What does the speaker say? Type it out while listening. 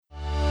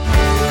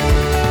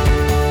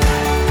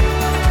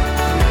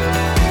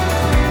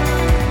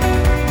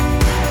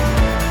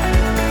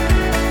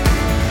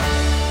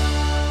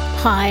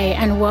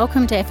and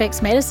welcome to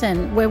FX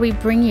Medicine, where we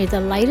bring you the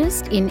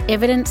latest in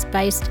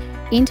evidence-based,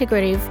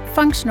 integrative,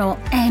 functional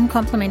and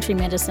complementary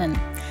medicine.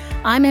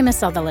 I'm Emma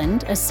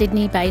Sutherland, a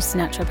Sydney-based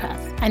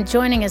naturopath, and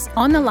joining us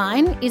on the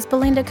line is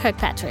Belinda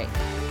Kirkpatrick,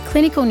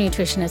 clinical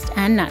nutritionist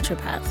and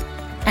naturopath,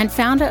 and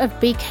founder of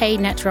BK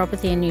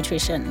Naturopathy and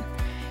Nutrition.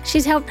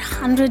 She's helped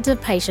hundreds of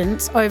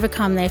patients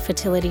overcome their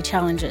fertility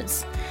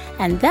challenges,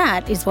 and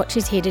that is what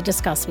she's here to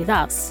discuss with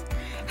us: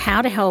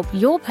 how to help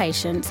your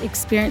patients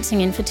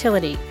experiencing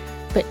infertility.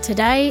 But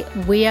today,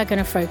 we are going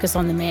to focus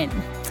on the men.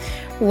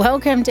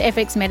 Welcome to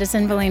FX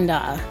Medicine,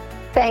 Belinda.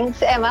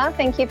 Thanks, Emma.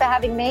 Thank you for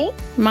having me.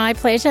 My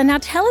pleasure. Now,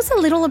 tell us a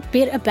little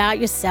bit about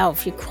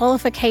yourself, your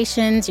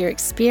qualifications, your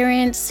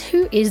experience.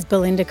 Who is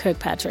Belinda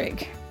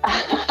Kirkpatrick?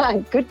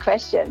 Good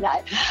question.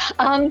 I'm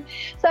a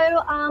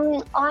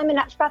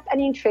naturopath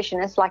and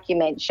nutritionist, like you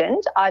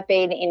mentioned. I've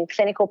been in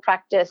clinical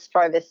practice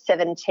for over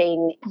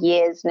 17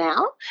 years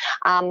now.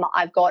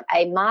 I've got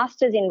a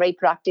master's in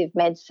reproductive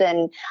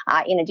medicine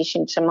in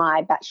addition to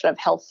my Bachelor of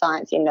Health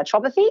Science in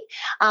naturopathy.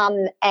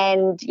 I'm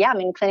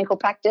in clinical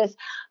practice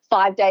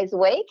 5 days a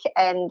week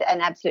and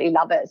absolutely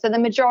love it. So the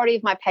majority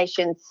of my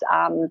patients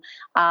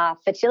are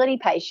fertility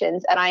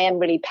patients, and I am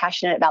really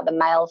passionate about the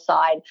male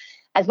side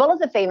as well as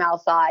the female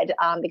side,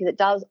 because it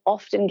does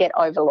often get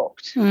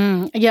overlooked.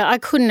 Yeah, I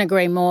couldn't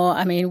agree more.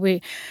 I mean,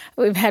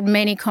 we've had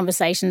many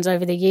conversations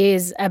over the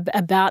years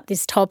about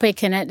this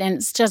topic, and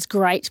it's just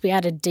great to be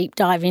able to deep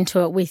dive into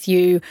it with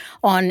you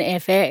on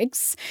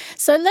FX.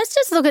 So let's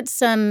just look at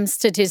some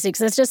statistics.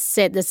 Let's just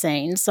set the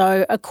scene.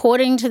 So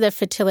according to the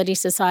Fertility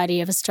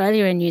Society of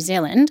Australia and New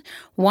Zealand,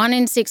 1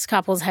 in 6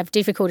 couples have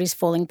difficulties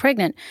falling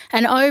pregnant.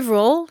 And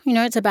overall,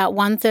 it's about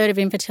 1/3 of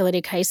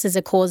infertility cases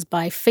are caused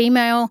by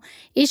female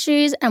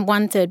issues and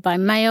 1/3 by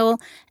male,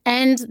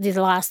 and the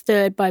last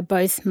third by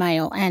both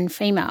male and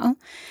female.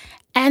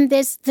 And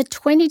there's the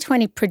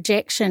 2020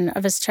 projection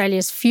of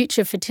Australia's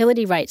future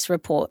fertility rates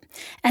report.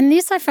 And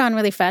this I found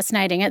really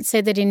fascinating. It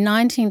said that in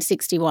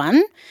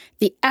 1961,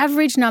 the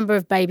average number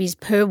of babies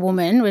per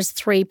woman was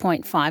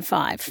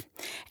 3.55.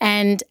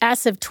 And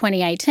as of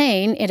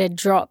 2018, it had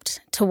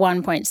dropped to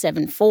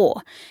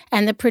 1.74.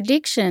 And the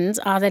predictions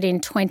are that in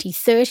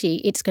 2030,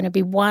 it's going to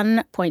be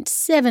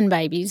 1.7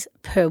 babies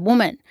per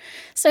woman.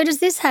 So does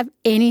this have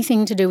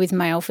anything to do with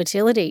male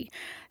fertility?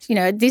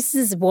 This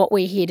is what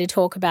we're here to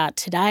talk about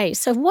today.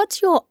 So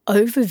what's your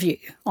overview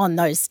on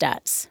those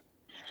stats?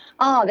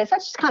 Oh, they're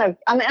such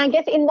I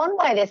guess in one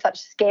way they're such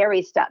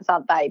scary stats,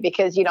 aren't they?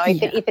 Because,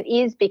 if it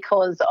is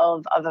because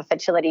of a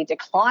fertility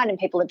decline and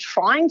people are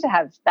trying to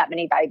have that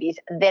many babies,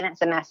 then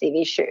it's a massive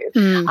issue.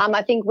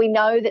 I think we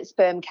know that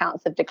sperm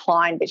counts have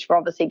declined, which we're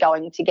obviously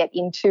going to get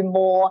into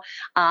more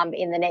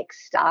in the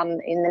next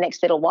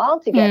little while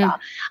together.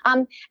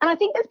 And I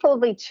think there's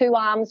probably two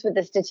arms with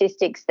the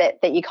statistics that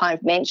you kind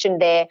of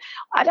mentioned there.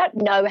 I don't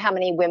know how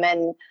many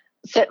women,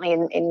 certainly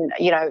in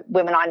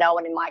women I know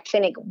and in my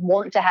clinic,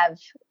 want to have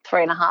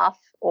 3.5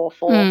 or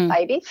 4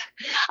 babies.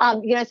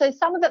 So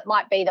some of it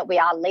might be that we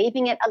are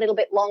leaving it a little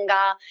bit longer.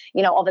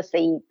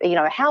 Obviously,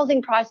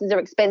 housing prices are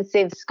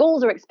expensive,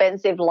 schools are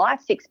expensive,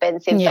 life's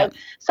expensive. Yeah. So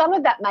some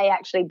of that may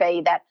actually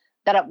be that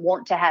I don't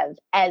want to have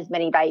as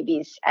many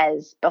babies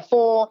as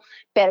before,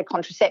 better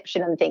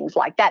contraception and things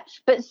like that.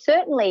 But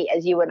certainly,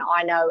 as you and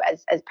I know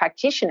as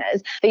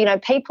practitioners,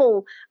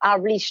 people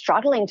are really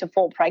struggling to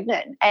fall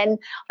pregnant. And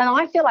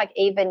I feel like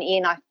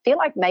I feel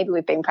like maybe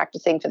we've been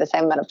practicing for the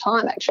same amount of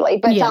time, actually.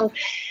 But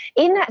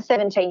in that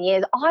 17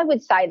 years, I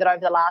would say that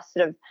over the last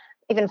sort of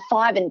even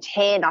 5 and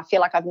 10, I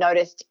feel like I've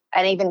noticed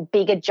an even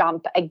bigger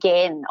jump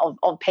again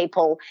of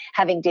people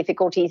having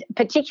difficulties,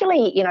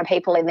 particularly,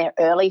 people in their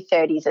early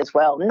 30s as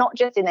well, not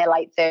just in their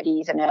late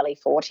 30s and early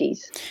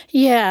 40s.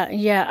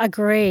 Yeah,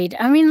 agreed.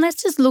 I mean,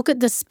 let's just look at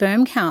the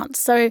sperm counts.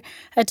 So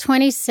a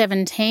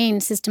 2017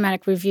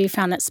 systematic review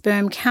found that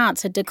sperm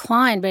counts had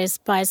declined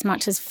by as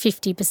much as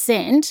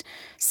 50%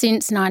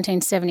 since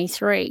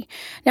 1973.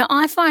 Now,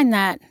 I find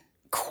that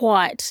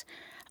quite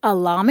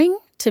alarming,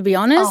 to be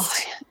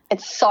honest. Oh,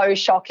 it's so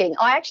shocking.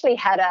 I actually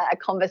had a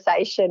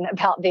conversation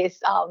about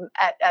this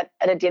at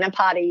a dinner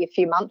party a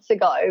few months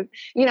ago,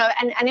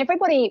 and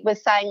everybody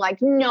was saying, like,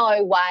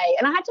 no way.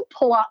 And I had to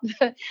pull up.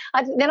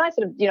 Then I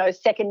sort of,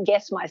 second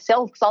guessed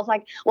myself, because I was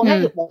like, well,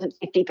 maybe it wasn't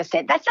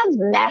 50%. That sounds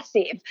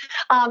massive.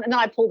 And then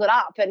I pulled it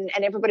up and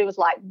everybody was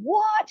like,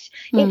 what?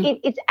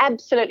 It's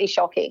absolutely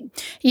shocking.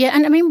 Yeah,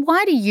 and I mean,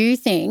 why do you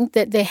think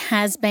that there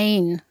has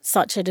been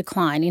such a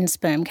decline in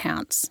sperm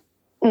counts?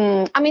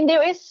 I mean,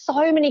 there is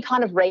so many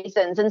kind of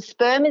reasons, and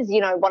sperm is,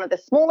 one of the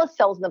smallest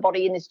cells in the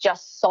body and is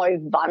just so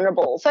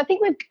vulnerable. So I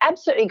think we've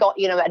absolutely got,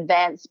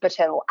 advanced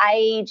paternal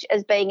age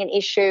as being an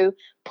issue,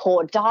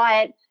 poor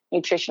diet,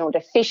 nutritional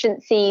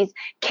deficiencies.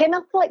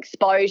 Chemical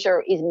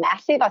exposure is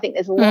massive. I think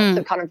there's lots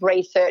of kind of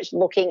research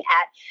looking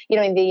at,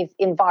 in these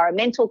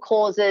environmental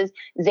causes,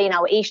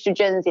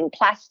 xenoestrogens in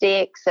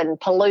plastics and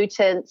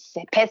pollutants,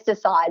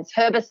 pesticides,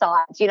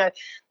 herbicides,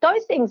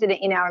 those things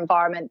in our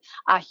environment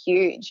are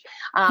huge.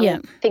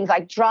 Things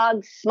like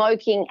drugs,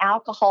 smoking,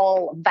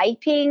 alcohol,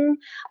 vaping,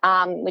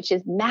 which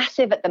is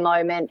massive at the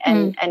moment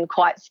and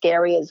quite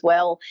scary as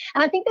well.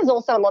 And I think there's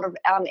also a lot of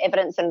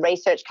evidence and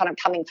research kind of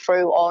coming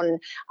through on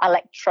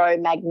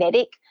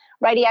electromagnetic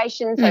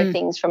radiation, so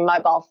things from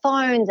mobile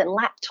phones and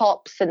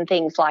laptops and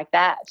things like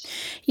that.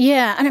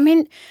 Yeah, and I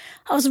mean,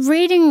 I was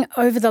reading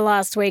over the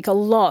last week a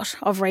lot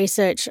of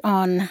research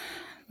on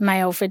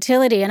male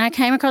fertility, and I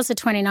came across a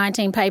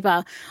 2019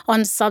 paper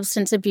on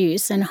substance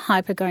abuse and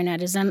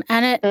hypergonadism,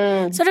 and it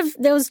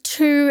there was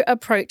two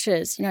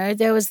approaches.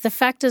 There was the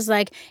factors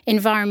like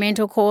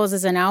environmental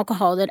causes and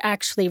alcohol that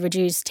actually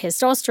reduce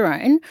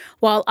testosterone,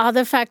 while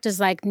other factors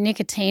like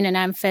nicotine and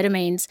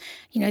amphetamines,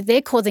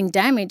 they're causing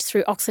damage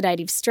through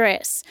oxidative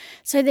stress.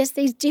 So there's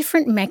these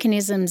different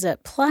mechanisms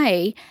at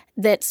play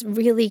that's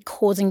really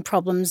causing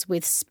problems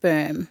with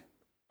sperm.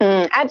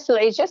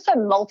 Absolutely. It's just so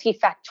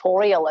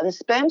multifactorial, and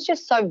sperm's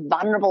just so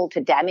vulnerable to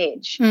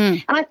damage.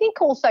 And I think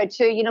also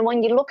too,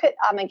 when you look at,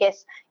 I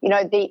guess,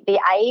 the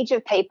age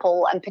of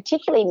people, and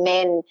particularly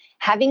men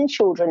having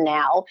children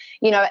now,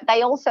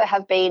 they also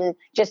have been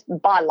just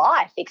by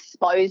life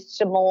exposed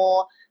to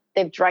more.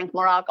 They've drank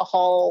more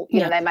alcohol,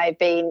 they may have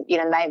been,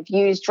 they've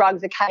used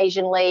drugs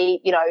occasionally,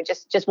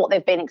 just what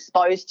they've been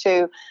exposed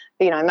to,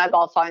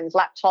 mobile phones,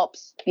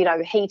 laptops,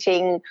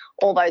 heating,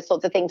 all those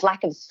sorts of things.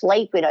 Lack of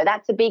sleep,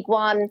 that's a big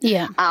one.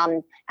 Yeah.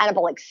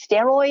 Anabolic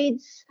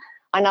steroids.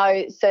 I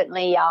know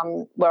certainly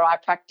where I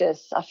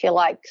practice, I feel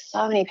like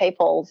so many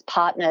people's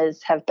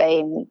partners have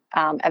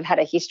had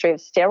a history of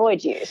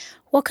steroid use.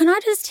 Well, can I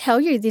just tell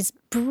you this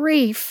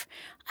brief?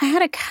 I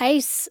had a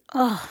case,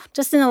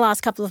 just in the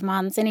last couple of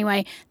months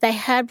anyway. They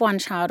had one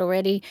child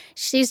already.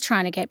 She's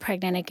trying to get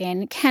pregnant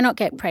again, cannot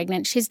get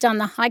pregnant. She's done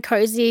the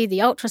HyCoSy, the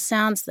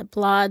ultrasounds, the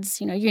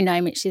bloods, you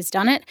name it, she's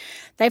done it.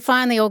 They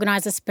finally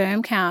organised a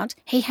sperm count.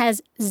 He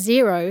has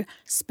 0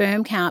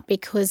 sperm count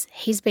because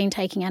he's been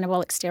taking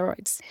anabolic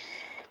steroids.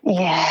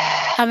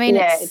 Yeah. I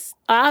mean,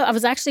 I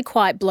was actually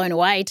quite blown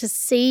away to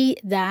see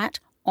that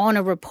on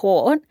a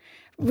report.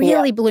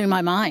 Really blew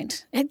my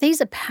mind. These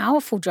are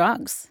powerful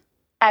drugs.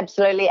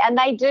 Absolutely. And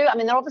they do,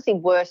 they're obviously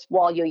worse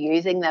while you're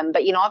using them.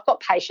 But, I've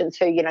got patients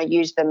who,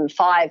 used them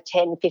 5,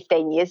 10,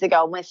 15 years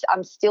ago, and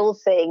I'm still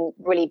seeing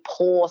really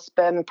poor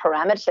sperm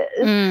parameters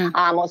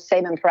or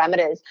semen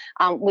parameters,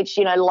 which,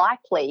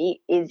 likely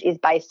is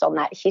based on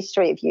that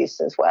history of use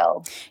as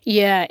well.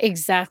 Yeah,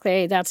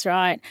 exactly. That's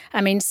right.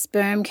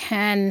 Sperm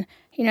can...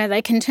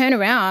 they can turn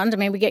around.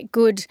 We get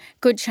good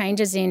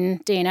changes in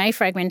DNA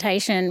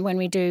fragmentation when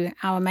we do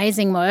our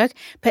amazing work,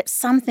 but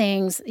some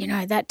things,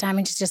 that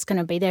damage is just going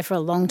to be there for a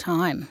long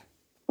time.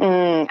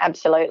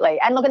 Absolutely.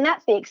 And look, and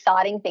that's the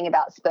exciting thing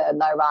about sperm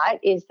though, right,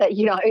 is that,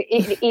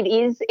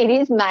 it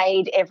is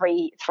made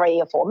every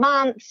 3 or 4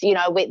 months.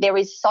 There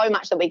is so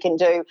much that we can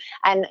do.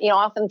 And, I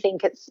often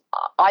think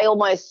I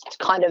almost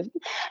kind of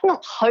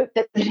not hope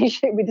that there's an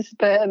issue with the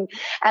sperm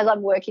as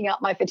I'm working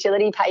up my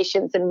fertility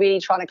patients and really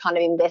trying to kind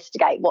of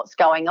investigate what's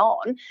going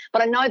on.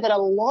 But I know that a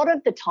lot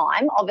of the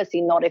time,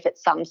 obviously not if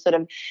it's some sort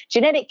of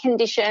genetic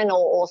condition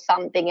or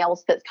something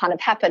else that's kind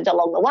of happened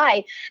along the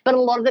way, but a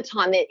lot of the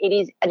time it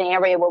is an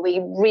area where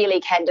we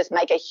really can just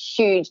make a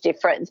huge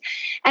difference.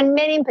 And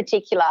men in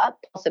particular,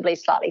 possibly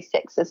slightly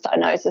sexist, I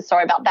know, so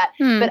sorry about that,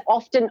 but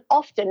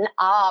often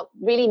are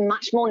really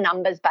much more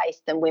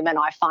numbers-based than women,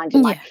 I find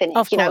in my clinic.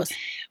 Of course.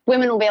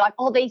 Women will be like,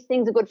 these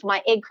things are good for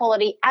my egg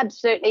quality.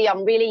 Absolutely,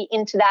 I'm really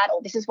into that,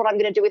 or this is what I'm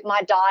going to do with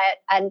my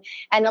diet.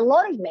 And a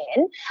lot of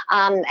men,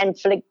 and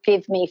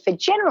forgive me for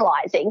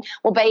generalising,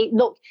 will be,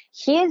 look,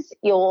 here's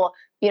your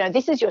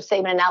this is your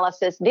semen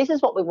analysis. This is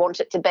what we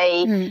want it to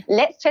be.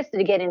 Let's test it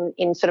again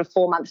in sort of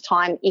 4 months'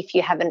 time if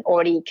you haven't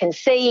already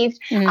conceived,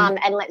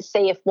 and let's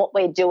see if what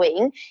we're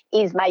doing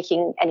is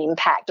making an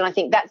impact. And I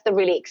think that's the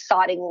really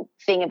exciting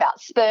thing about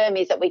sperm,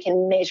 is that we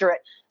can measure it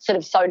sort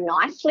of so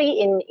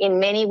nicely in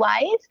many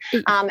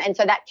ways, and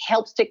so that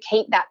helps to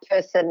keep that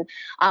person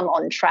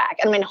on track.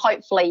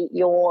 Hopefully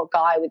your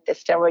guy with the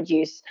steroid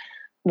use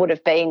would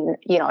have been,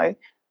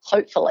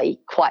 hopefully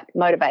quite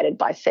motivated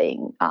by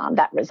seeing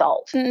that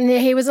result. Yeah,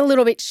 he was a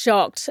little bit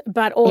shocked,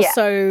 but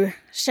also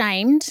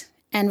shamed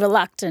and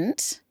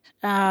reluctant.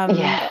 But,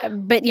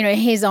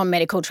 he's on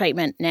medical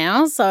treatment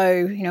now,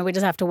 so, we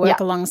just have to work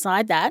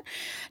alongside that.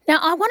 Now,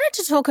 I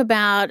wanted to talk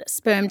about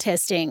sperm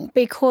testing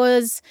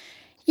because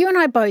you and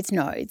I both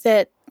know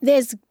that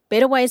there's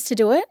better ways to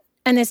do it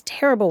and there's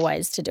terrible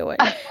ways to do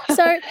it.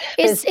 So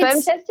there's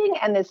sperm testing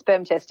and there's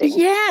sperm testing.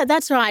 Yeah,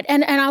 that's right.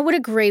 And I would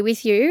agree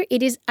with you.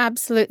 It is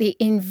absolutely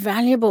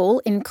invaluable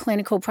in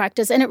clinical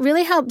practice, and it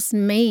really helps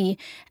me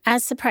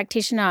as a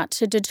practitioner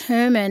to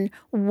determine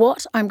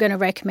what I'm going to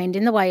recommend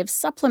in the way of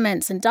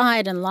supplements and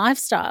diet and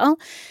lifestyle.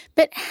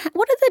 But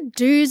what are the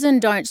do's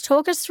and don'ts?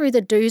 Talk us through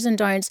the do's and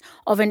don'ts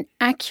of an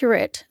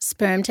accurate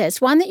sperm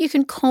test, one that you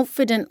can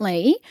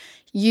confidently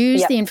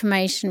use the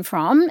information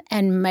from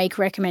and make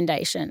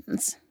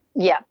recommendations.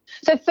 Yeah.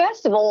 So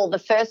first of all, the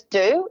first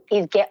do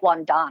is get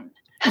one done.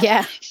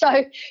 Yeah. So,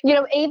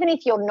 even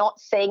if you're not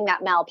seeing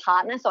that male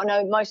partner, so I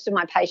know most of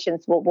my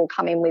patients will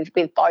come in with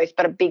both,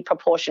 but a big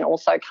proportion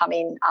also come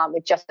in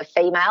with just the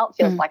female.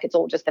 It feels like it's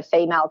all just the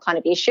female kind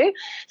of issue.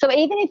 So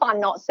even if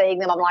I'm not seeing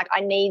them, I'm like, I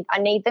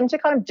need them to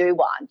kind of do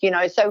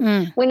one, So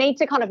we need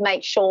to kind of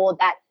make sure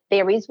that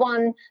there is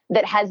one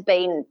that has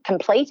been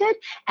completed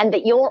and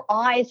that your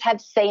eyes have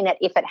seen it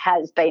if it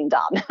has been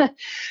done.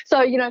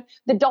 So,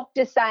 the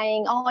doctor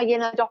saying,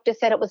 the doctor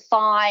said it was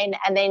fine,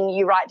 and then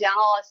you write down,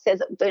 it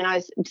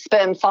says,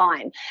 sperm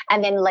fine,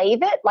 and then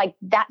leave it, like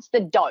that's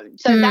the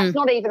don't. So that's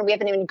not even, we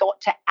haven't even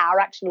got to our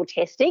actual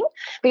testing,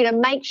 but,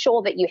 make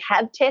sure that you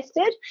have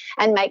tested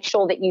and make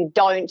sure that you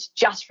don't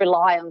just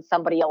rely on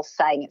somebody else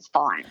saying it's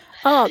fine.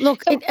 Oh,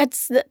 look,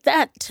 so,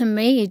 that to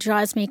me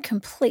drives me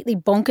completely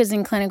bonkers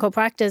in clinical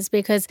practice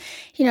because,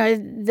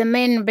 the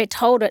men be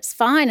told it's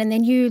fine and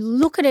then you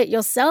look at it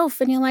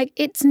yourself and you're like,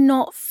 it's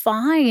not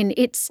fine.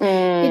 It's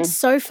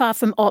so far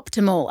from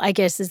optimal, I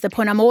guess is the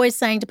point. I'm always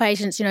saying to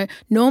patients,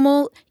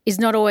 normal is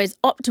not always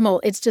optimal.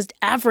 It's just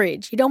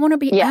average. You don't want to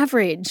be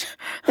average.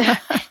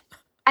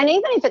 And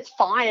even if it's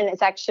fine and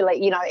it's actually,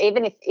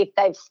 even if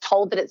they've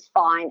told that it's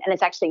fine and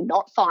it's actually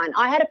not fine.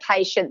 I had a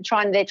patient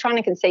they're trying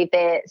to conceive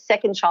their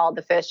second child,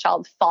 the first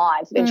child's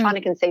 5. They've been trying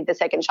to conceive the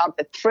second child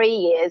for 3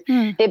 years.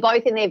 They're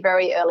both in their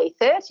very early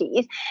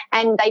 30s,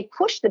 and they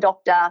pushed the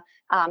doctor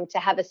to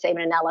have a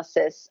semen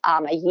analysis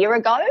a year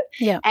ago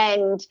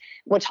and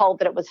were told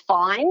that it was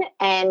fine.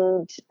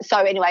 And so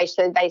anyway,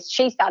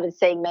 she started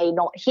seeing me,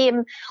 not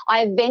him.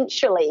 I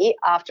eventually,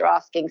 after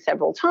asking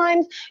several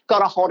times,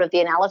 got a hold of the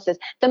analysis.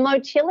 The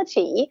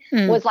motility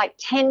was like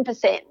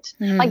 10%.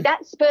 Like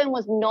that sperm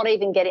was not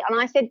even getting,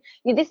 and I said,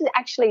 this is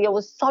actually, it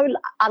was so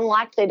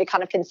unlikely to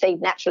kind of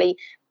conceive naturally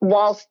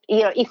whilst,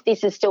 if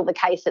this is still the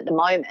case at the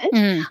moment.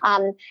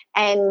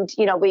 And,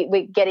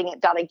 we're getting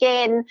it done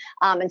again.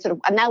 And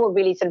they were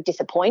really sort of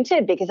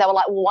disappointed because they were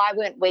like, well, why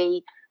weren't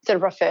we sort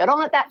of referred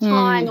on at that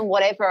time and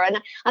whatever. And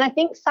I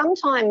think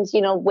sometimes,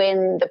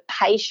 when the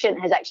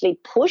patient has actually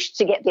pushed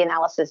to get the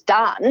analysis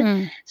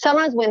done,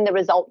 sometimes when the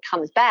result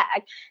comes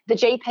back, the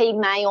GP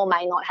may or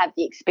may not have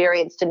the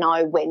experience to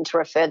know when to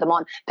refer them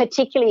on,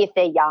 particularly if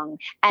they're young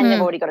and they've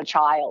already got a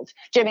child.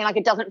 Do you know what I mean? Like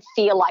it doesn't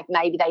feel like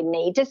maybe they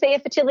need to see a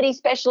fertility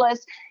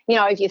specialist.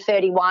 If you're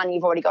 31,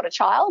 you've already got a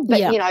child,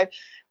 but,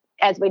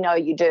 as we know,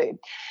 you do.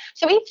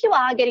 So if you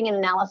are getting an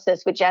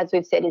analysis, which as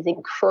we've said is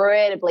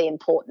incredibly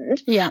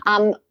important, you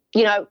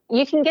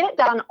can get it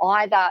done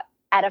either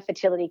at a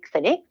fertility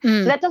clinic.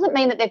 So that doesn't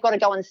mean that they've got to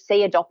go and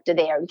see a doctor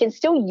there. You can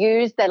still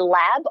use the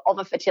lab of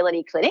a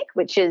fertility clinic,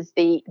 which is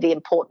the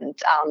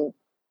important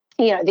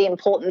the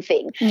important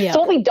thing. So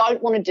what we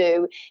don't want to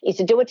do is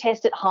to do a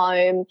test at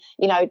home,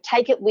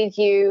 take it with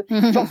you,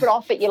 drop it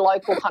off at your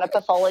local kind of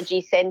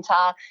pathology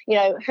centre.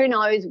 Who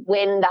knows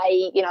when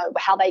they,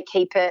 how they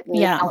keep it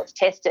and how it's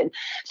tested.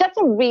 So that's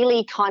a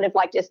really kind of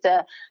like just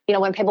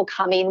when people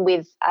come in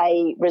with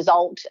a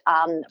result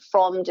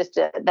from just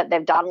that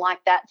they've done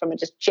like that from a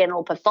just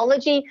general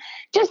pathology,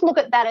 just look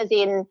at that as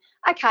in,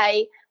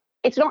 okay,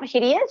 it's not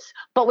hideous,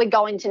 but we're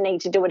going to need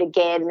to do it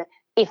again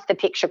if the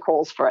picture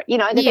calls for it.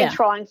 They've been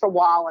trying for a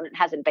while and it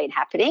hasn't been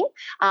happening.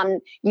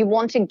 You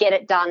want to get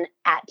it done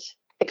at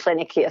the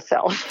clinic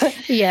yourself. So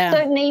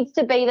it needs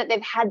to be that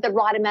they've had the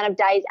right amount of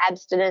days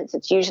abstinence.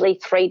 It's usually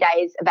 3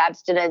 days of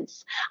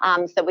abstinence,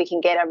 so we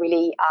can get a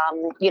really,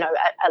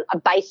 a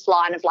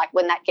baseline of like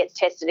when that gets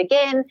tested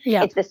again,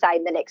 it's the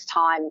same the next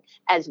time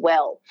as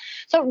well.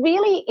 So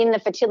really in the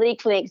fertility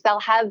clinics, they'll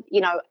have,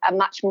 a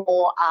much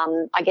more,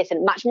 a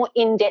much more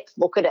in-depth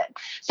look at it.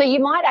 So you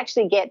might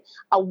actually get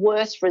a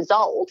worse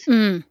result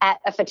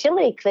at a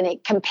fertility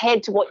clinic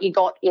compared to what you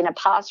got in a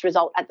past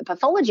result at the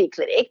pathology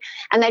clinic,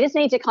 and they just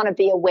need to kind of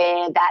be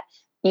aware that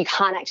you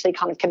can't actually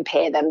kind of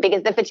compare them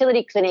because the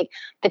fertility clinic,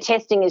 the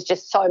testing is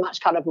just so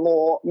much kind of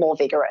more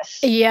vigorous.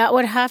 Yeah, I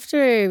would have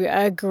to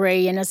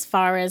agree. And as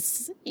far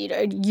as,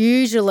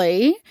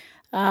 usually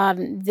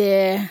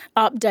the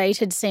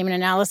updated semen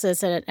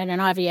analysis at an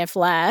IVF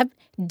lab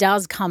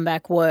does come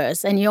back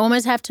worse, and you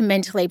almost have to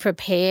mentally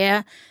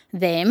prepare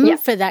them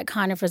for that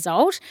kind of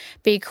result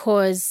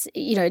because,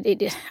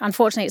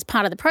 unfortunately it's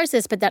part of the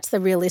process, but that's the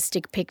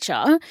realistic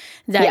picture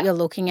that you're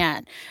looking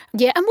at.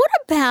 Yeah, and what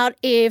about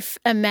if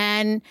a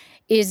man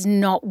is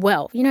not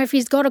well? If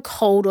he's got a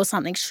cold or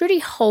something, should he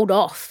hold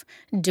off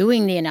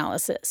doing the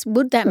analysis?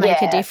 Would that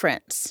make a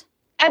difference?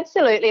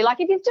 Absolutely.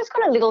 Like if you've just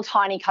got a little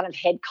tiny kind of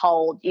head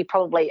cold, you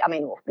probably, I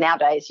mean, well,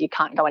 nowadays you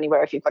can't go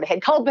anywhere if you've got a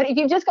head cold, but if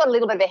you've just got a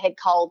little bit of a head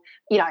cold,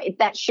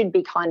 that should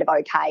be kind of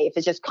okay if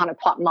it's just kind of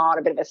quite mild,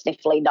 a bit of a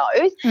sniffly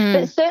nose.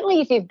 But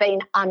certainly if you've been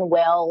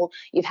unwell,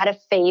 you've had a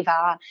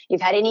fever,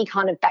 you've had any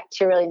kind of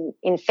bacterial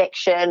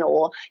infection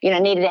or,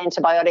 needed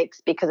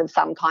antibiotics because of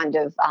some kind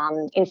of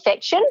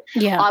infection,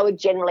 I would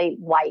generally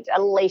wait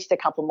at least a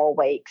couple more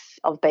weeks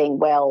of being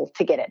well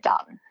to get it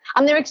done.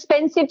 They're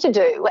expensive to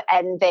do,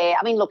 and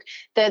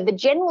the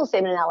general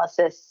semen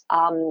analysis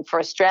for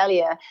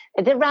Australia,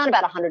 they're around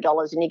about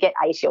 $100 and you get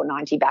 80 or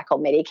 90 back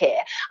on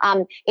Medicare.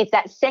 It's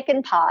that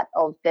second part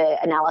of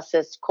the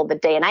analysis called the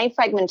DNA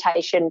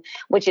fragmentation,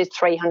 which is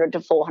 $300 to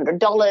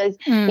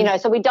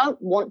 $400. So we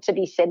don't want to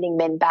be sending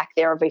men back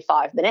there every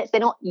 5 minutes.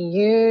 They're not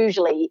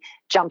usually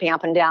jumping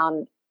up and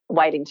down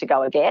waiting to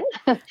go again.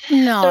 No. So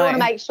we want to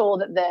make sure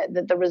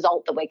that the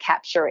result that we're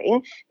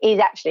capturing is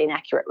actually an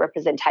accurate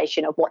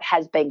representation of what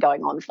has been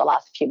going on for the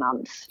last few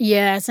months.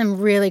 Yeah,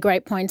 some really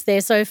great points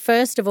there. So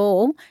first of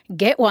all,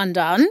 get one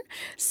done.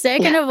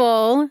 Second of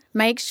all,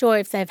 make sure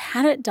if they've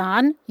had it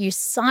done, you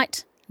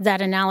cite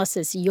that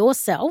analysis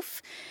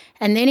yourself.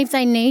 And then if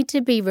they need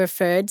to be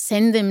referred,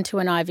 send them to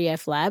an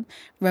IVF lab,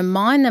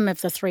 remind them of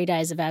the 3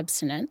 days of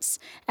abstinence,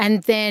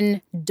 and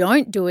then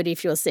don't do it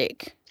if you're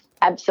sick.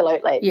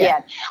 Absolutely,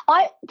 yeah.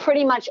 I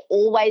pretty much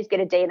always get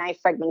a DNA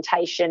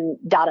fragmentation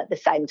done at the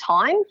same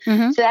time.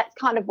 So that's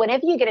kind of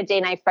whenever you get a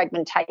DNA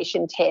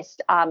fragmentation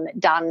test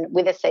done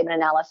with a semen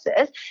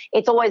analysis,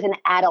 it's always an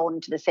add-on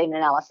to the semen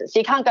analysis. So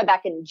you can't go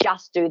back and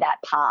just do that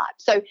part.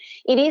 So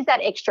it is that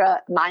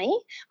extra money,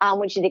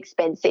 which is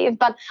expensive.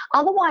 But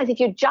otherwise, if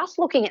you're just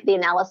looking at the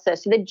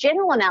analysis, so the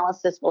general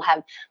analysis will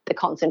have the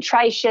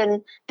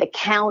concentration, the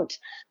count,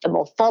 the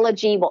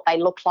morphology, what they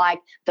look like,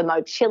 the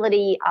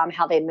motility,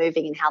 how they're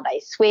moving and how they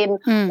swim.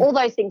 All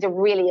those things are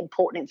really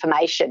important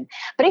information.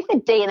 But if the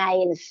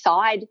DNA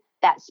inside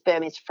that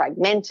sperm is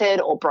fragmented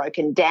or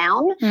broken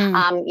down,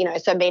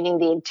 so meaning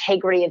the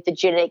integrity of the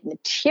genetic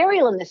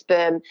material in the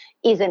sperm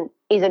isn't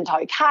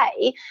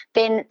okay,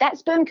 then that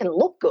sperm can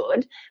look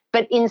good,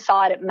 but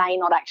inside it may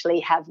not actually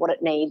have what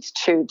it needs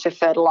to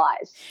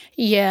fertilise.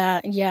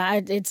 Yeah,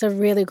 it's a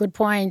really good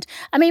point.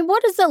 I mean,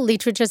 what does the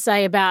literature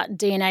say about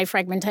DNA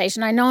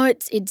fragmentation? I know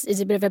it's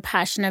a bit of a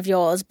passion of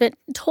yours, but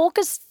talk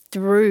us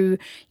through,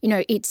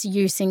 its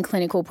use in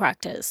clinical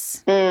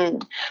practice. So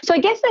I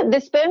guess that the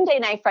sperm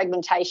DNA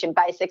fragmentation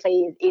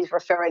basically is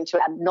referring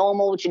to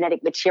abnormal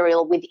genetic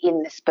material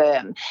within the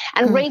sperm.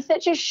 And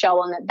research has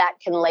shown that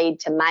can lead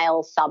to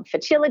male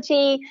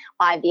subfertility,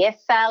 IVF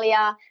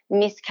failure,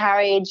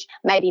 miscarriage,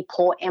 maybe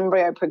poor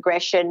embryo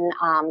progression,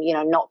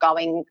 not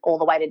going all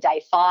the way to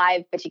day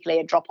 5,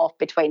 particularly a drop-off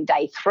between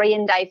day 3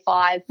 and day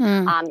 5 in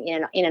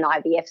an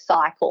IVF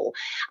cycle.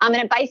 And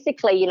it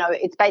basically,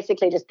 it's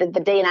basically just the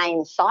DNA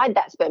inside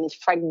that sperm is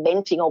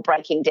fragmenting or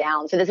breaking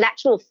down. So there's an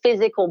actual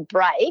physical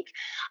break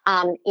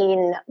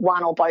in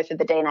one or both of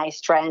the DNA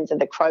strands of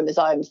the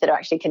chromosomes that are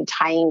actually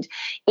contained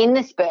in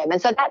the sperm.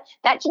 And so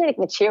that genetic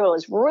material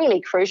is really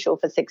crucial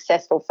for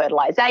successful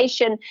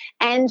fertilization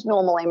and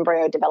normal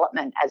embryo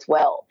development as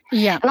well.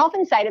 Yeah. And I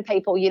often say to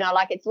people,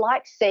 it's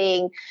like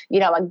seeing,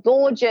 a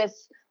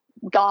gorgeous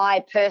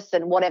guy,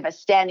 person, whatever,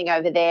 standing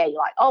over there. You're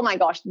like, oh my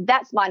gosh,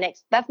 that's my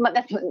next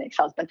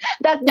husband.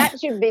 That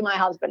should be my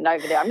husband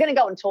over there. I'm going to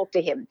go and talk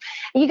to him.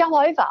 And you go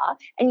over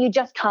and you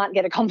just can't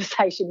get a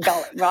conversation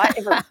going, right?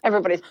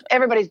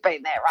 Everybody's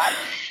been there, right?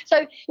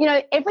 So,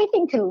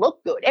 everything can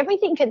look good.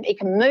 It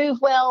can move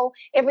well.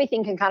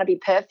 Everything can kind of be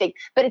perfect,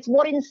 but it's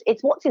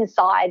what's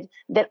inside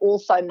that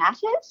also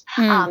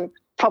matters.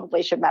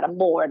 Probably should matter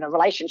more in a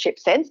relationship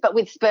sense, but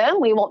with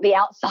sperm, we want the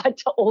outside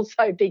to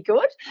also be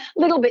good, a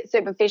little bit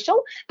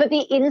superficial, but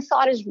the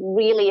inside is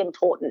really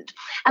important.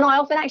 And I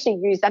often actually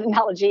use that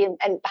analogy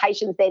and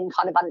patients then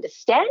kind of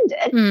understand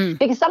it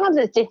because sometimes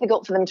it's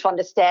difficult for them to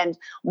understand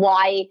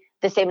why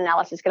the semen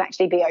analysis can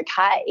actually be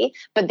okay.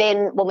 But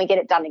then when we get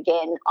it done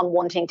again, I'm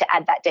wanting to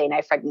add that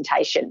DNA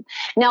fragmentation.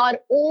 Now, I'd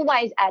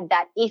always add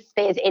that if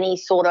there's any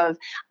sort of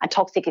a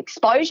toxic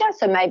exposure,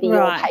 so maybe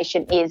your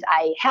patient is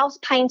a house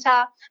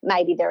painter,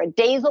 maybe they're a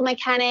diesel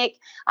mechanic,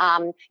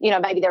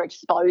 maybe they're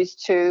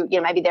exposed to,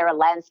 maybe they're a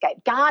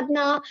landscape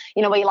gardener,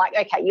 where you're like,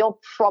 okay, you're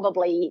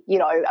probably,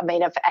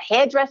 a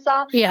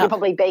hairdresser, you're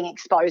probably being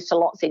exposed to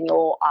lots in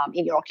your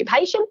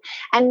occupation.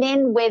 And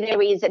then where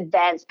there is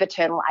advanced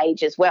paternal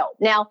age as well.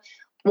 Now,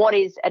 what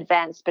is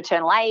advanced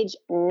paternal age?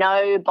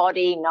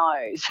 Nobody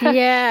knows.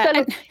 Yeah. So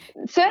look,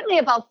 certainly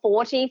above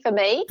 40 for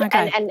me,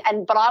 okay.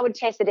 but I would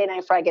test the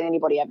DNA frag in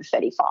anybody over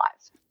 35.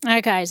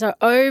 Okay, so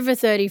over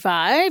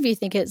 35, you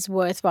think it's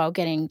worthwhile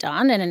getting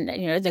done,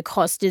 and the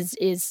cost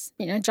is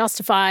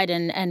justified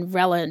and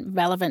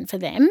relevant for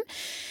them.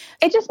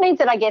 It just means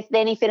that I guess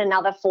then if in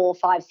another 4,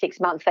 5, 6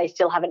 months they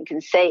still haven't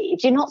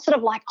conceived, you're not sort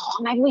of like, oh,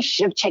 maybe we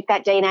should have checked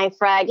that DNA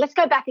frag. Let's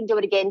go back and do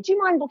it again. Do you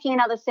mind booking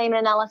another semen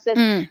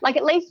analysis? Like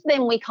at least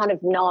then we kind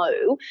of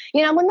know.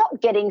 We're not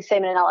getting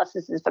semen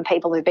analyses for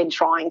people who've been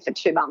trying for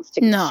 2 months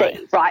to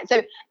conceive, right?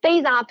 So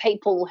these are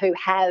people who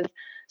have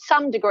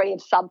some degree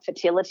of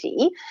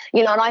subfertility,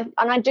 you know,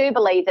 and I do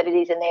believe that it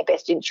is in their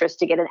best interest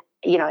to get an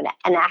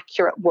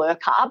accurate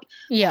workup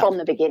from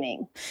the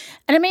beginning.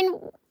 And I mean,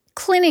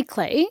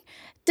 clinically,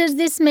 does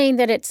this mean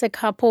that it's a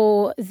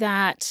couple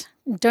that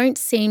don't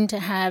seem to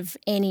have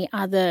any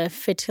other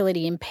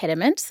fertility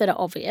impediments that are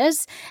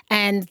obvious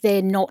and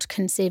they're not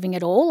conceiving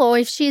at all? Or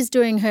if she's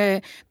doing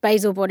her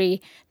basal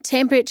body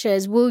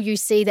temperatures, will you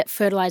see that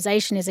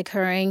fertilization is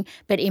occurring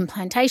but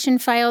implantation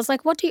fails?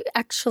 Like, what do you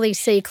actually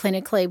see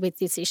clinically with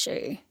this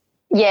issue?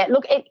 Yeah,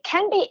 look, it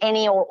can be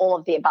any or all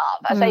of the above.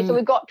 I say, so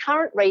we've got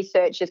current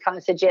research is kind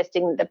of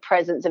suggesting that the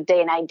presence of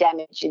DNA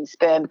damage in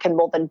sperm can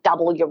more than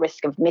double your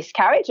risk of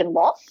miscarriage and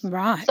loss.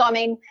 Right. So, I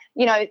mean,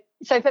 you know,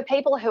 so for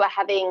people who are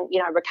having,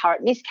 you know,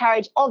 recurrent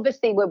miscarriage,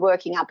 obviously we're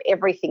working up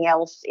everything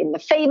else in the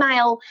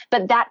female,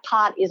 but that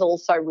part is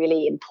also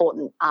really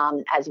important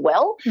as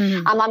well.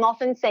 I'm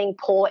often seeing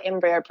poor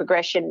embryo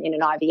progression in an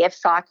IVF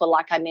cycle,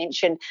 like I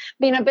mentioned,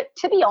 you know, but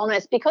to be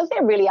honest, because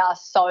there really are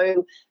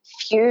so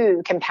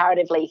few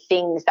comparatively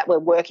things that we're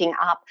working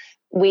up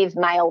with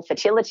male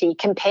fertility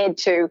compared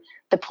to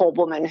the poor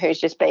woman who's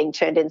just being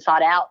turned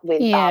inside out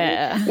with,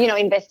 you know,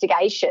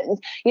 investigations,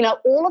 you know,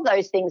 all of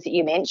those things that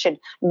you mentioned,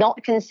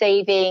 not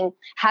conceiving,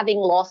 having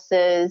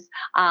losses,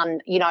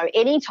 you know,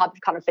 any type of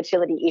kind of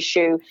fertility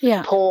issue,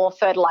 poor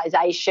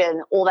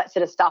fertilization, all that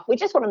sort of stuff. We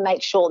just want to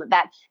make sure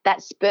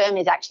that sperm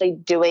is actually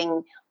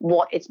doing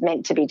what it's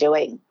meant to be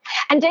doing.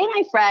 And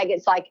DNA frag,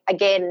 it's like,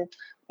 again,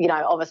 you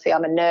know, obviously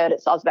I'm a nerd.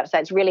 I was about to say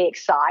it's really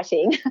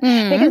exciting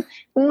because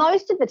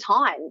most of the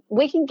time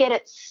we can get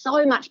it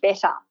so much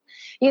better.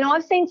 You know,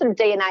 I've seen some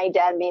DNA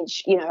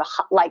damage, you know,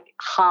 like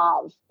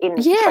halve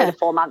in 3 to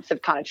 4 months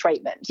of kind of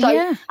treatment.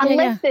 So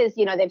unless there's,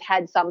 you know, they've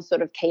had some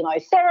sort of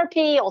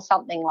chemotherapy or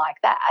something like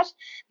that,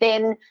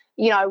 then,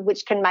 you know,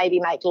 which can maybe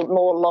make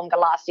more longer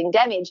lasting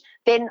damage,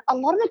 then a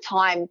lot of the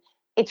time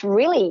it's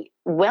really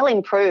well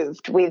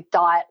improved with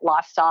diet,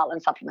 lifestyle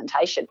and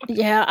supplementation.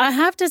 Yeah, I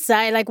have to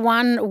say, like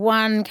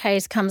one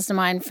case comes to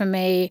mind for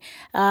me,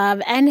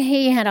 and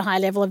he had a high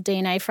level of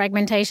DNA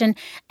fragmentation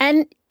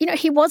and, you know,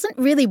 he wasn't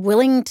really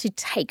willing to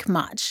take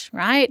much,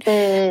 right?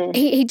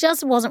 He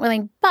just wasn't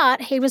willing, but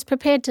he was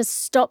prepared to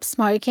stop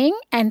smoking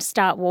and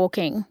start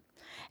walking.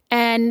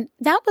 And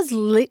that was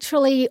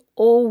literally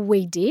all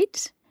we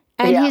did.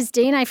 And his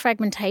DNA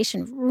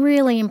fragmentation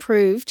really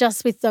improved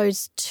just with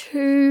those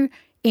 2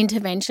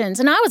 interventions.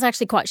 And I was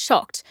actually quite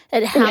shocked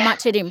at how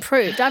much it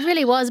improved. I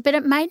really was, but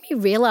it made me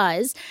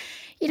realise,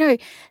 you know,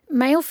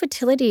 male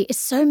fertility is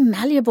so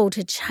malleable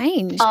to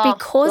change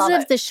because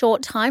of the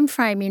short time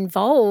frame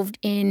involved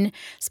in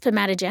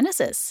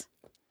spermatogenesis.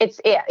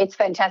 It's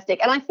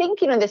fantastic. And I think,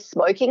 you know, the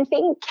smoking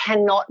thing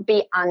cannot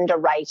be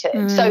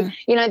underrated. So,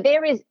 you know,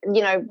 there is,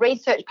 you know,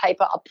 research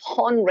paper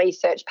upon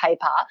research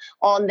paper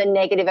on the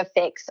negative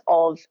effects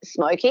of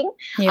smoking.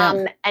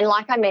 And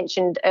like I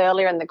mentioned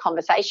earlier in the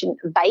conversation,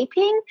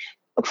 vaping,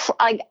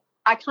 I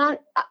can't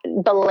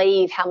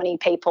believe how many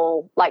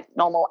people, like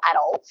normal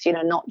adults, you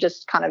know, not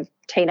just kind of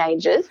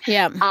teenagers,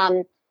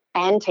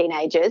 and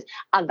teenagers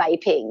are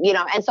vaping, you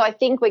know, and so I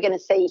think we're going to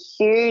see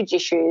huge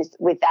issues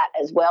with that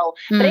as well.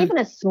 But even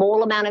a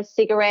small amount of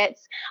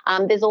cigarettes,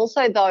 there's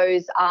also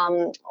those,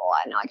 I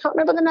can't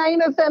remember the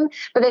name of them,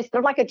 but there's sort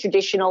of like a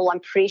traditional,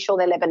 I'm pretty sure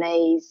they're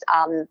Lebanese.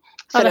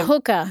 The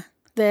hookah.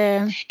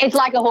 It's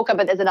like a hookah,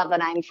 but there's another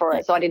name for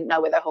it. So I didn't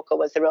know whether hookah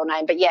was the real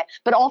name. But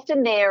but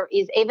often there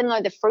is, even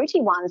though the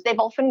fruity ones, they've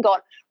often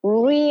got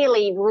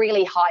really,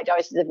 really high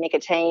doses of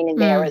nicotine in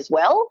there as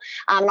well.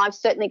 And I've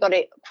certainly got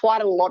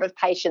quite a lot of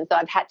patients that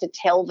I've had to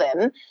tell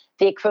them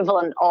the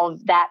equivalent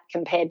of that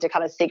compared to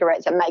kind of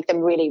cigarettes and make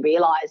them really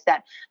realise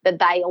that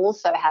they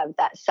also have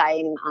that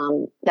same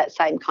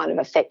kind of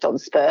effect on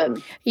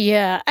sperm.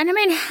 Yeah. And I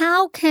mean,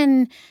 how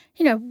can,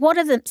 you know, what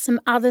are some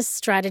other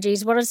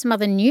strategies, what are some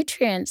other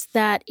nutrients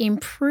that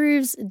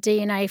improves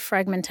DNA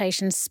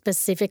fragmentation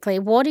specifically?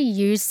 What are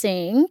you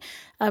seeing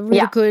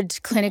really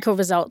good clinical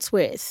results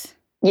with?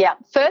 Yeah.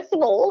 First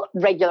of all,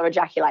 regular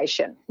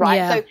ejaculation, right?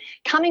 Yeah. So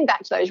coming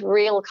back to those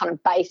real kind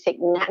of basic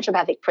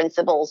naturopathic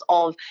principles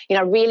of, you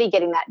know, really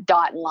getting that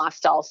diet and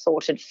lifestyle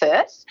sorted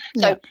first.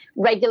 So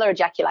regular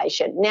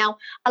ejaculation. Now,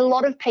 a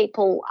lot of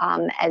people,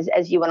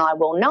 as you and I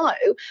will know,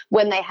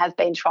 when they have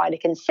been trying to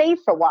conceive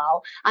for a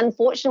while,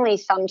 unfortunately,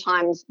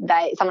 sometimes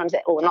they're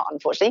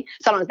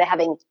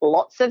having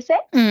lots of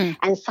sex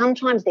and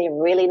sometimes they're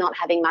really not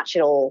having much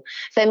at all.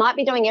 So they might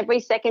be doing every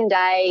second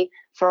day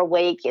for a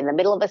week in the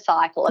middle of a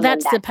cycle. And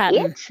that's the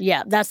pattern. It.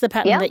 Yeah, that's the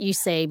pattern that you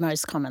see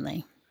most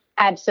commonly.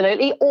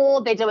 Absolutely.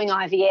 Or they're doing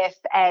IVF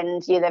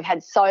and they've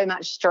had so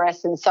much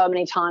stress and so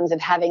many times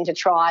of having to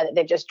try that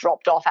they've just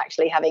dropped off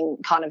actually having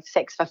kind of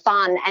sex for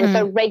fun. And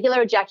so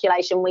regular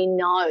ejaculation, we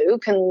know,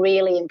 can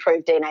really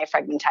improve DNA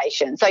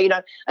fragmentation. So, you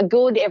know, a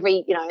good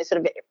every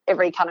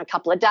kind of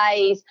couple of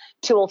days,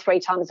 2 or 3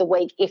 times a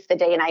week if the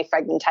DNA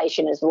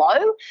fragmentation is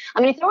low.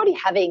 I mean, if they're already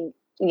having,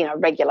 you know,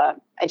 regular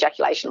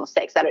ejaculation or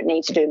sex, they don't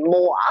need to do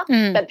more.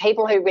 But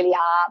people who really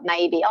are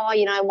maybe,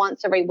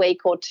 once every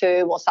week or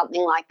 2 or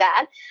something like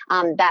that,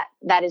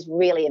 that is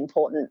really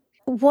important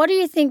What do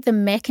you think the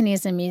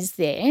mechanism is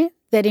there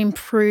that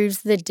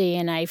improves the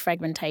DNA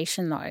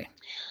fragmentation though?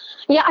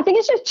 Yeah, I think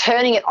it's just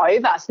turning it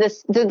over. So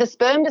the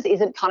sperm just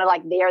isn't kind of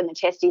like there in the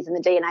testes and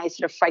the DNA is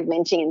sort of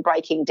fragmenting and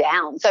breaking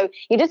down. So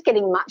you're just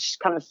getting much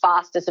kind of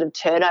faster sort of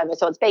turnover.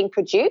 So it's being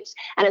produced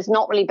and it's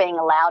not really being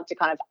allowed to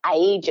kind of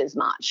age as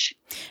much.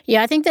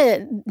 Yeah, I think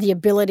the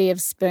ability of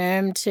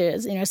sperm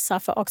to,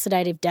 suffer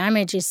oxidative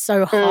damage is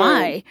so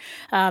high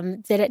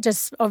that it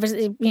just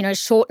obviously,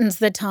 shortens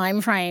the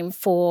time frame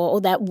for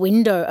or that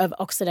window of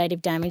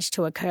oxidative damage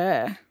to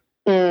occur.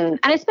 And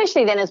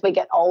especially then as we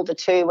get older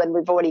too, when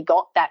we've already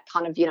got that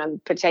kind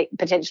of,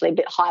 potentially a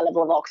bit high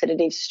level of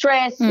oxidative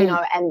stress,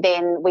 and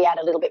then we add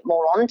a little bit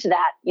more onto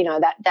that,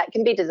 that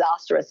can be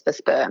disastrous for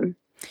sperm.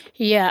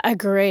 Yeah,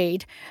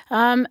 agreed.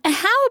 How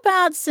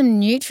about some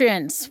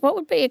nutrients? What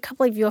would be a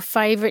couple of your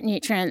favourite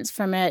nutrients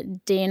from a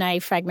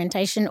DNA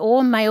fragmentation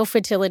or male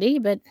fertility,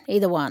 but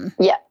either one?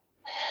 Yeah.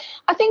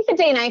 I think for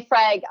DNA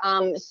frag,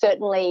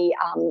 certainly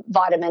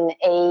vitamin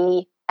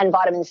E and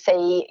vitamin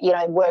C,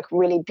 work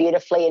really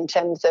beautifully in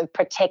terms of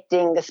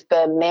protecting the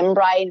sperm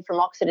membrane from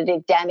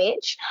oxidative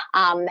damage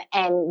and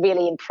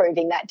really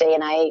improving that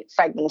DNA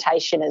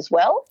fragmentation as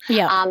well.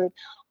 Yeah.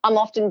 I'm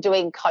often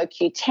doing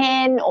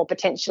CoQ10 or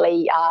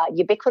potentially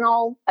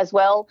ubiquinol as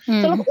well. So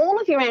look,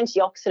 all of your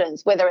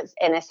antioxidants, whether it's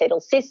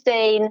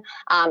N-acetylcysteine,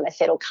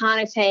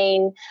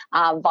 acetylcarnitine,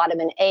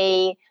 vitamin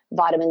E,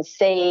 vitamin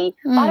C,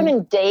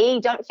 vitamin D,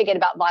 don't forget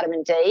about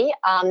vitamin D.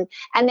 And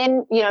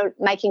then,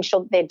 making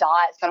sure that their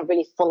diet's kind of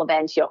really full of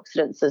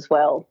antioxidants as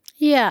well.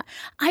 Yeah.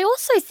 I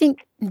also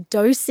think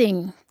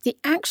dosing, the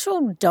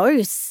actual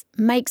dose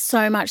makes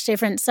so much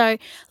difference. So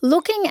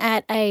looking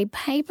at a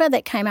paper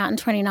that came out in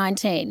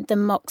 2019, the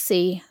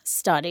MOXIE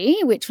study,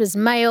 which was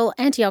male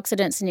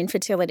antioxidants and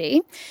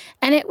infertility,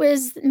 and it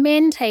was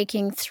men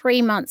taking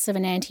 3 months of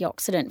an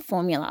antioxidant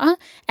formula,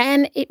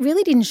 and it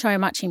really didn't show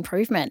much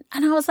improvement.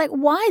 And I was like,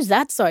 why is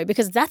that so?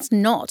 Because that's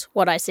not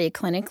what I see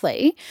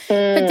clinically.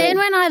 But then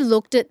when I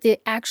looked at the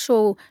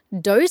actual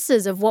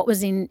doses of what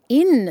was in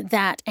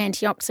that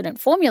antioxidant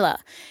formula,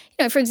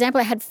 for example,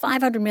 I had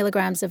 500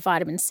 milligrams of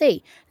vitamin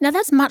C. Now,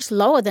 that's much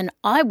lower than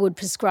I would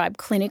prescribe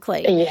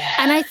clinically. Yeah.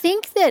 And I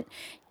think that,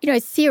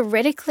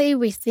 theoretically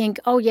we think,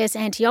 oh, yes,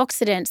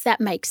 antioxidants, that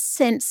makes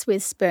sense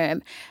with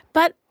sperm.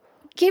 But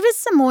give us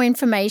some more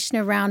information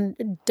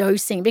around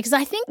dosing, because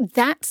I think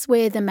that's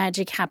where the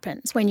magic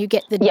happens, when you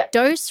get the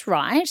dose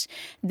right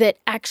that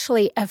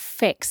actually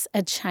affects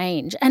a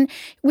change. And,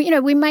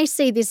 we may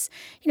see this,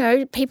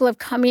 people have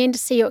come in to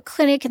see you at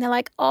clinic and they're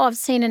like, oh, I've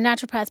seen a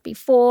naturopath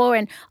before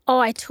and, oh,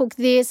 I took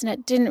this and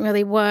it didn't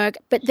really work.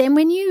 But then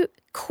when you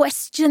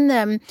question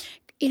them,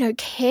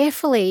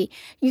 carefully,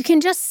 you can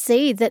just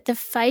see that the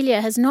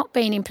failure has not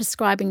been in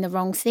prescribing the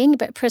wrong thing,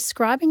 but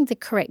prescribing the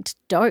correct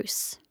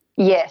dose.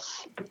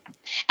 Yes.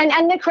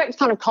 And the correct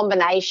kind of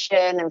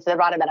combination and for the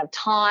right amount of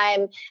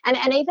time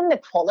and even the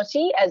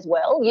quality as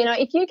well.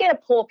 If you get a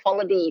poor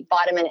quality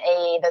vitamin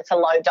E that's a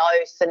low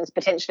dose and it's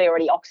potentially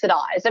already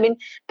oxidized,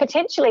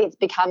 potentially it's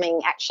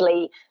becoming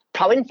actually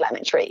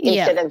pro-inflammatory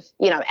instead of,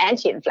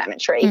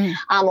 anti-inflammatory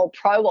or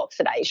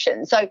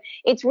pro-oxidation. So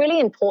it's really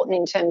important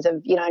in terms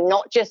of,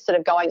 not just sort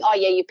of going, oh,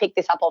 yeah, you pick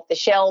this up off the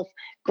shelf,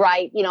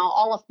 great.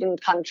 I'll often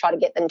kind of try to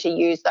get them to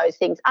use those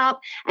things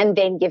up and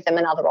then give them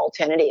another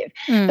alternative.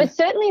 But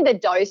certainly the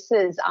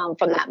doses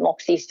from that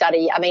MOXIE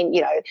study,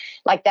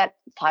 like that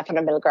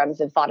 500 milligrams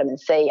of vitamin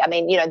C,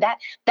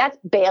 that's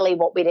barely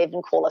what we'd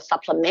even call a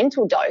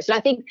supplemental dose. And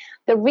I think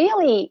the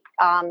really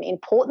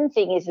important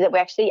thing is that we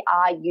actually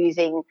are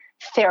using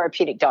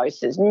therapeutic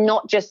doses,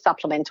 not just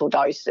supplemental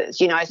doses,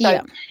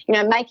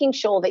 making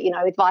sure that,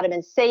 with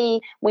vitamin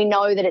C, we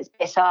know that it's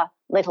better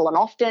little and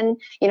often,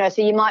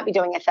 so you might be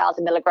doing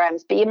 1,000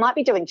 milligrams, but you might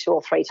be doing 2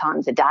 or 3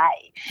 times a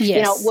day.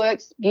 Yes. It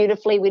works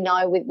beautifully, we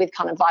know, with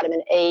kind of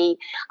vitamin E.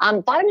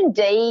 Vitamin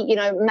D,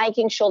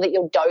 making sure that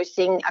you're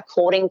dosing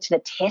according to the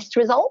test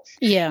results.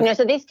 Yeah.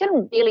 So this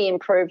can really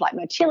improve like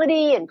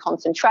motility and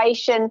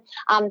concentration,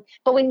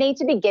 but we need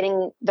to be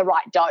getting the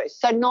right dose.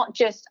 So not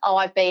just, oh,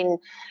 I've been,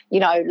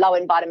 low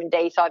in vitamin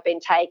D, so I've been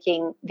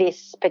taking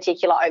this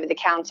particular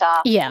over-the-counter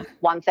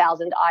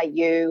 1,000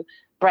 IU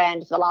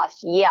brand for the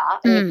last year.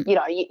 And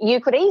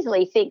you could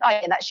easily think, oh,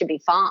 yeah, that should be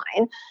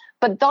fine.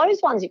 But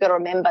those ones you've got to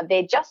remember,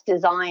 they're just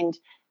designed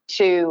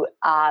to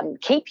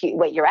keep you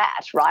where you're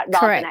at, right? Rather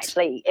Correct. than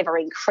actually ever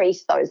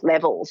increase those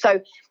levels.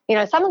 So,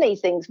 some of these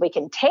things we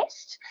can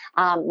test,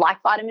 like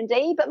vitamin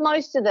D, but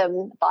most of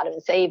them, vitamin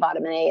C,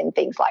 vitamin E and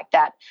things like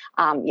that,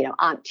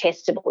 aren't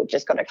testable. We've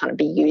just got to kind of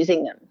be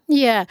using them.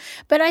 Yeah.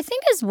 But I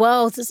think as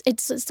well,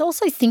 it's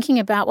also thinking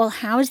about, well,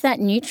 how is that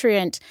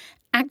nutrient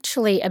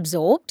actually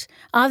absorbed?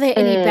 Are there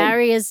any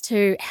barriers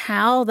to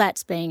how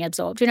that's being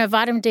absorbed?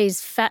 Vitamin D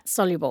is fat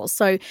soluble.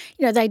 So,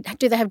 they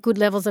have good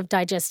levels of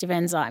digestive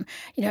enzyme?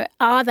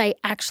 Are they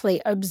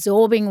actually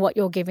absorbing what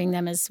you're giving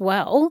them as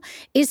well?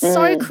 Is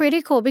so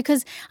critical,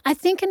 because I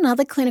think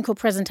another clinical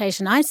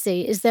presentation I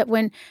see is that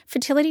when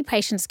fertility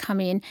patients come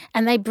in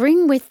and they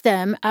bring with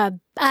them a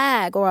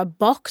bag or a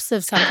box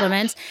of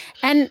supplements,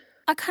 and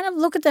I kind of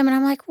look at them and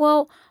I'm like,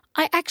 well,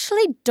 I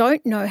actually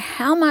don't know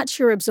how much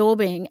you're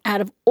absorbing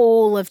out of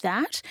all of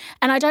that,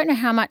 and I don't know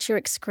how much you're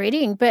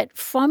excreting, but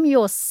from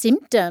your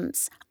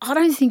symptoms, I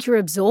don't think you're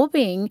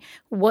absorbing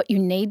what you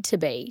need to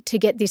be to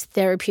get this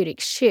therapeutic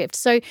shift.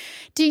 So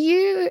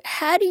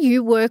how do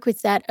you work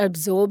with that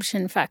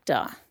absorption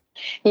factor?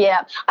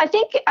 Yeah, I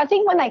think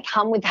when they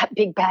come with that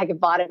big bag of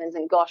vitamins,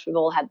 and gosh, we've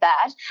all had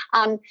that.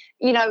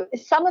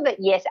 Some of it,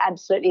 yes,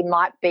 absolutely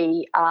might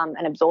be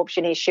an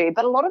absorption issue,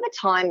 but a lot of the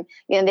time,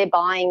 they're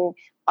buying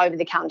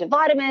over-the-counter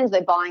vitamins.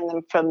 They're buying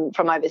them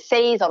from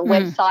overseas on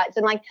websites,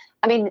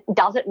 and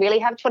does it really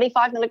have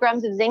 25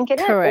 milligrams of zinc in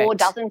it, or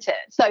doesn't it?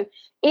 So,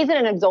 is it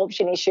an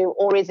absorption issue,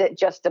 or is it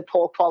just a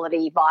poor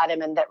quality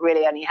vitamin that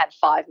really only had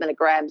 5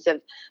 milligrams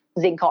of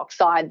zinc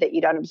oxide that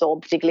you don't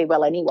absorb particularly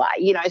well anyway?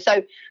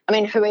 So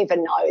who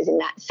even knows in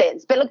that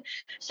sense? But look,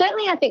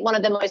 certainly I think one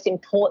of the most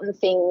important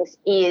things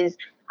is,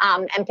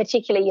 and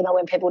particularly,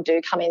 when people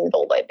do come in with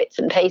all their bits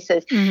and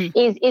pieces,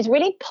 is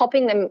really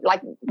popping them,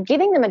 like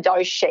giving them a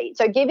dose sheet.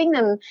 So giving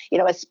them,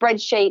 a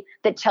spreadsheet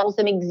that tells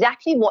them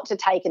exactly what to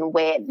take and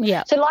when.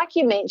 Yeah. So like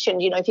you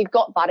mentioned, if you've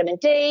got vitamin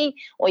D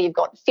or you've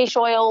got fish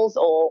oils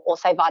or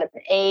say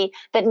vitamin E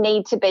that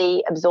need to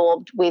be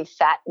absorbed with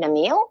fat in a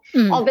meal,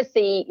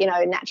 obviously,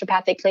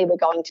 naturopathically we're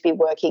going to be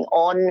working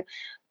on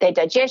their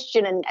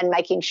digestion and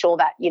making sure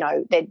that,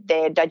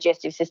 their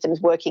digestive system's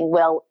working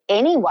well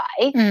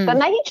anyway, but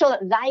making sure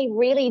that they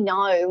really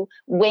know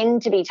when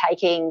to be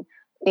taking,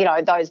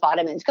 those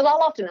vitamins. Because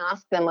I'll often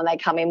ask them when they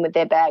come in with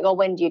their bag,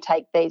 when do you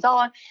take these?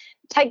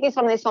 Take this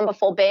one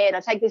before bed. I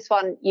take this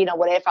one,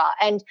 whatever.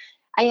 And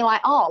you're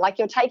like,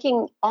 you're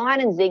taking iron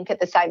and zinc at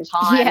the same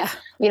time.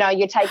 Yeah.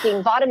 You're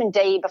taking vitamin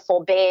D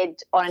before bed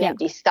on an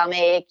empty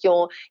stomach.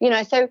 So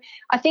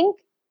I think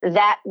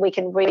that we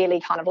can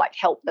really kind of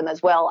help them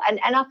as well.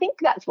 And I think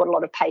that's what a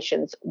lot of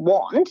patients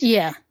want, is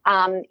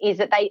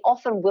that they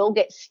often will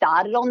get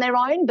started on their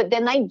own, but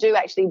then they do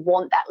actually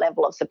want that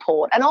level of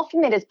support. And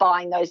often they're just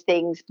buying those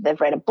things,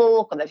 they've read a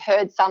book or they've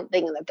heard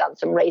something and they've done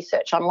some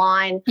research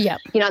online,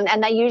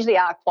 and they usually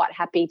are quite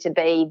happy to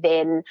be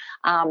then,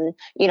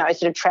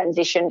 sort of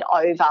transitioned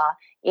over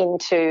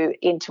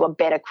into a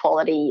better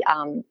quality,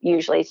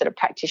 usually sort of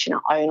practitioner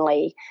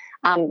only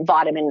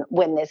vitamin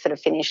when they're sort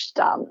of finished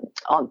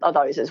on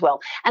those as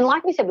well. And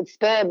like we said with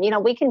sperm,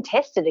 we can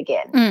test it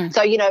again.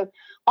 So,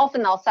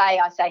 often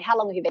I say, how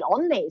long have you been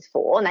on these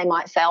for? And they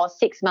might say,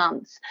 6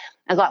 months.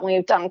 And it's like,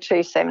 we've done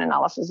 2 semen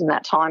analyses in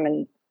that time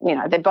and,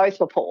 they both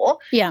were poor.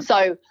 Yeah.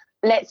 So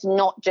let's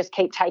not just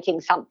keep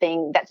taking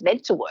something that's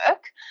meant to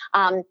work.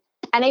 And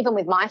even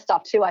with my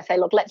stuff too, I say,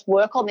 look, let's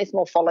work on this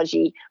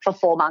morphology for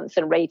 4 months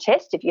and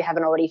retest if you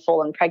haven't already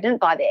fallen pregnant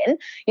by then.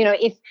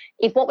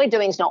 If what we're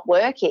doing is not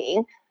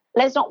working,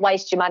 let's not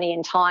waste your money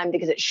and time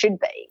because it should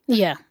be.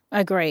 Yeah,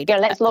 agreed.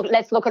 Let's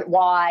look at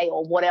why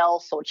or what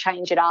else, or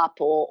change it up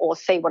or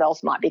see what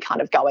else might be kind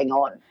of going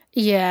on.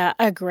 Yeah,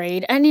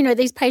 agreed. And,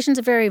 these patients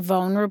are very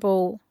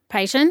vulnerable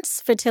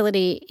patients.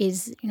 Fertility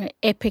is,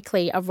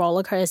 epically a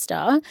roller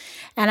coaster.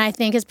 And I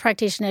think as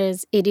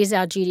practitioners, it is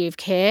our duty of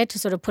care to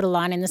sort of put a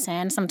line in the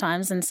sand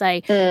sometimes and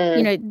say,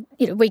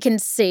 we can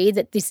see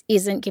that this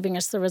isn't giving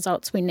us the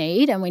results we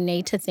need and we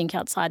need to think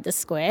outside the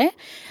square.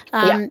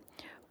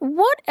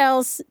 What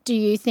else do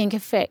you think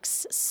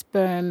affects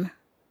sperm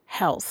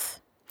health?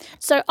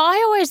 So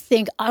I always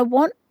think I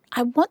want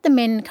the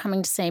men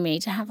coming to see me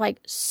to have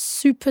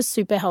super,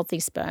 super healthy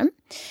sperm.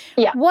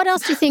 Yeah. What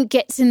else do you think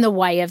gets in the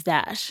way of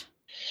that?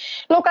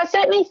 Look, I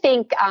certainly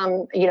think,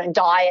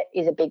 diet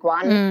is a big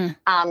one.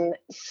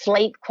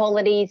 Sleep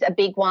quality is a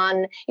big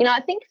one.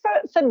 I think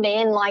for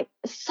men,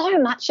 so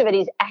much of it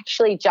is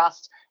actually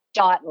just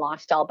diet and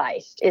lifestyle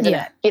based, isn't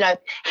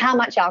it? How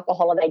much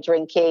alcohol are they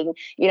drinking?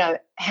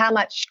 How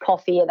much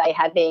coffee are they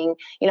having?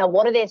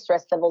 What are their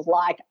stress levels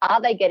like? Are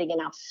they getting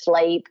enough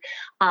sleep?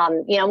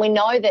 We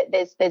know that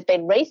there's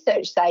been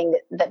research saying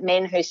that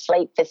men who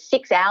sleep for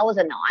 6 hours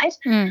a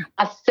night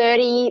are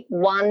 31%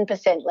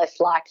 less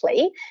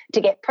likely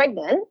to get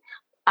pregnant.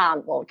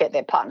 Get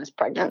their partners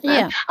pregnant,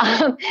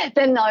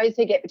 than those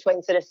who get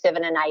between sort of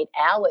 7 and 8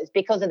 hours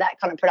because of that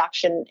kind of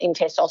production in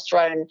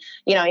testosterone.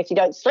 If you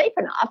don't sleep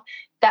enough,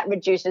 that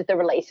reduces the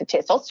release of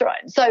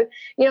testosterone. So,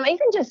 even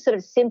just sort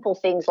of simple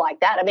things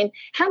like that.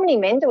 How many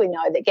men do we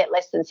know that get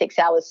less than 6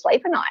 hours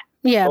sleep a night?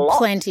 Yeah,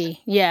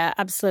 plenty. Yeah,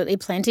 absolutely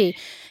plenty.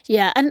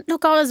 Yeah, and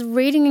look, I was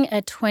reading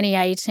a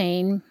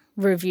 2018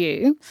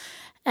 review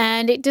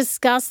and it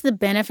discussed the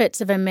benefits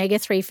of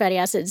omega-3 fatty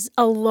acids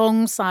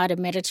alongside a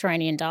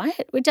Mediterranean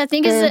diet, which I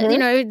think is,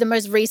 the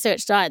most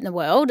researched diet in the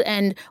world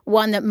and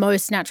one that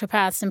most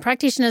naturopaths and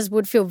practitioners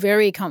would feel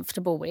very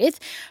comfortable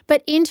with.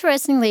 But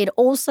interestingly, it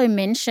also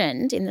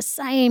mentioned in the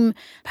same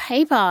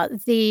paper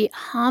the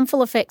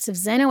harmful effects of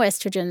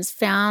xenoestrogens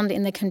found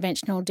in the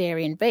conventional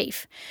dairy and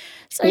beef.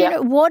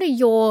 So, what are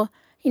your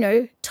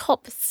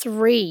top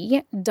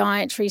 3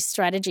 dietary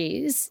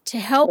strategies to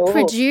help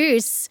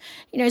produce,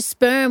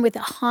 sperm with a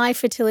high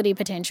fertility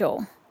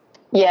potential?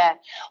 Yeah.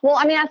 Well,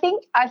 I mean, I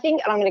think,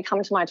 and I'm going to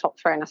come to my top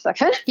three in a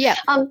second. Yeah.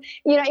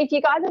 If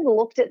you guys have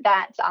looked at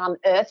that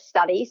Earth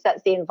study, so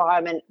that's the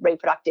Environment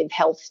Reproductive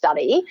Health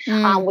Study,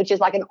 which is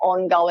like an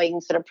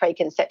ongoing sort of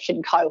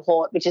preconception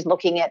cohort, which is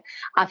looking at,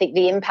 I think,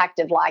 the impact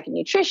of like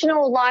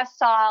nutritional,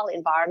 lifestyle,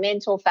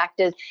 environmental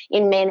factors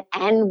in men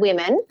and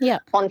women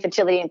on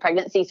fertility and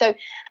pregnancy. So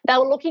they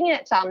were looking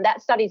at,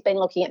 that study's been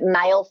looking at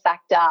male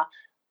factor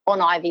on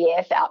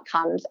IVF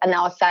outcomes, and they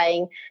were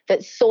saying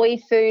that soy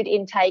food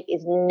intake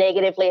is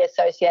negatively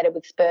associated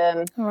with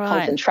sperm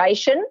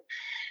concentration.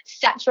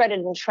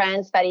 Saturated and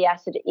trans fatty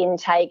acid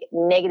intake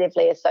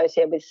negatively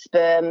associated with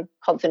sperm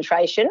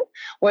concentration,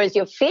 whereas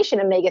your fish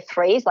and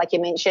omega-3s, like you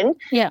mentioned,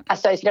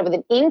 associated with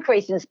an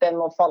increase in sperm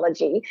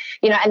morphology,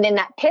 and then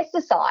that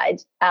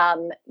pesticides,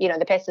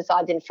 the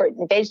pesticides in fruit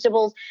and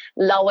vegetables,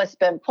 lower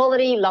sperm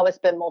quality, lower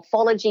sperm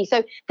morphology.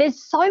 So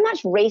there's so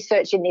much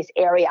research in this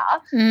area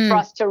for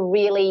us to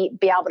really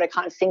be able to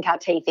kind of sink our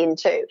teeth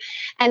into.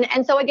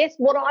 And so I guess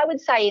what I would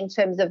say in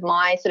terms of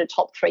my sort of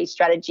top three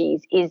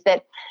strategies is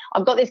that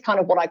I've got this kind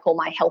of what I call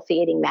my healthy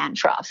eating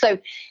mantra. So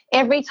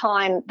every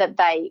time that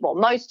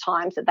most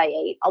times that they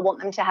eat, I want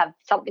them to have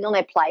something on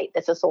their plate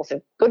that's a source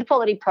of good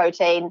quality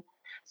protein,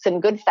 some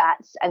good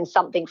fats, and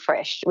something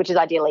fresh, which is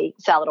ideally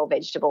salad or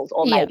vegetables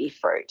or maybe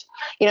fruit.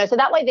 So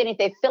that way then if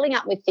they're filling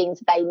up with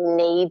things they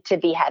need to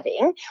be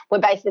having, we're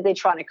basically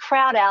trying to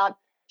crowd out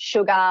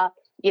sugar,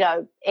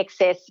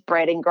 excess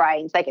bread and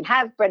grains. They can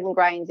have bread and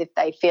grains if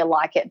they feel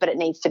like it, but it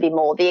needs to be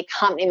more the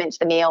accompaniment to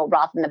the meal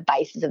rather than the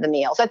basis of the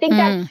meal. So I think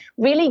that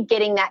really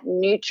getting that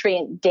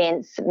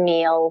nutrient-dense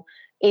meal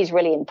is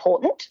really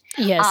important.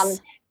 Yes.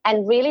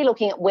 And really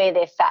looking at where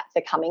their fats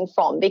are coming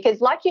from,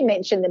 because like you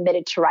mentioned, the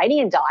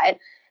Mediterranean diet,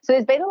 so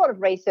there's been a lot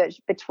of research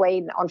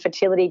on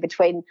fertility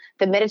between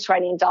the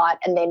Mediterranean diet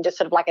and then just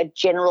sort of like a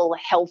general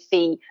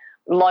healthy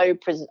low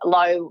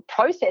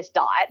processed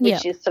diet,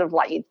 which is sort of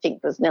like you'd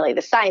think was nearly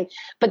the same.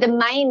 But the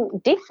main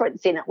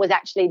difference in it was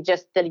actually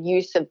just the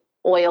use of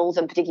oils,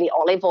 and particularly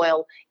olive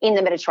oil, in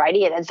the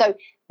Mediterranean. And so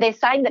they're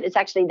saying that it's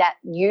actually that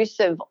use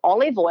of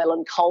olive oil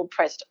and cold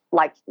pressed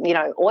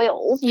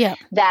oils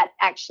that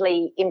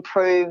actually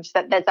improves,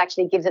 that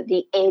actually gives it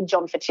the edge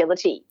on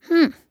fertility.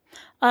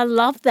 I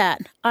love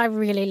that. I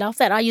really love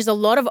that. I use a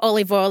lot of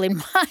olive oil in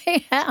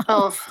my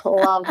house. Oh,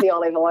 love the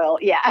olive oil,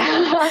 yeah.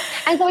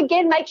 And so,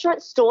 again, make sure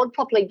it's stored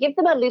properly. Give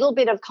them a little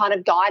bit of kind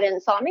of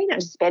guidance. I mean, you don't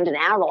just spend an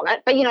hour on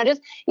it, but,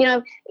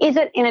 is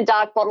it in a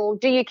dark bottle?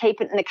 Do you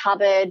keep it in the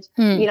cupboard?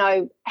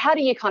 How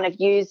do you kind of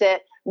use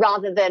it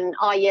rather than,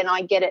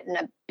 I get it in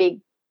a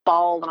big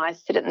bowl and I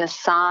sit it in the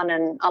sun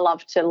and I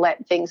love to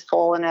let things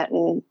fall in it.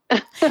 And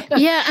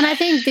yeah, and I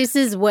think this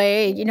is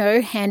where,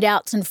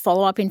 handouts and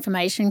follow-up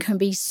information can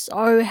be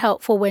so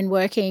helpful when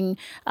working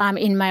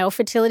in male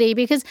fertility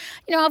because,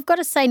 I've got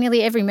to say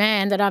nearly every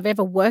man that I've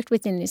ever worked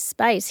with in this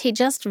space, he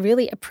just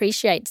really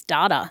appreciates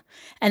data.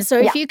 And so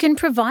if you can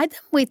provide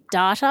them with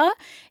data,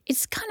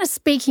 it's kind of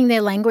speaking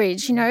their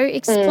language,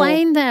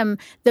 explain them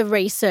the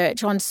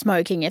research on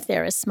smoking if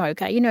they're a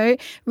smoker,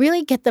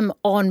 really get them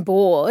on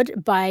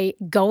board by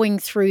going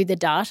through the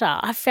data.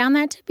 I found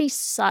that to be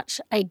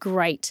such a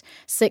great,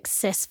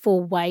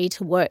 successful way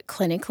to work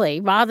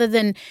clinically rather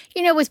than,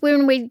 with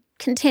women we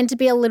can tend to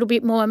be a little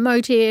bit more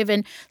emotive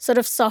and sort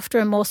of softer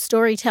and more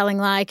storytelling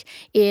like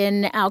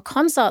in our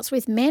consults.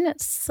 With men,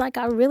 it's like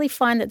I really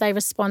find that they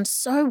respond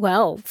so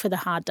well for the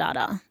hard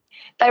data.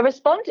 They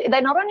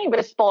not only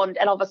respond,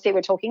 and obviously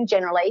we're talking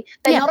generally,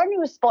 they not only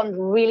respond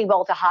really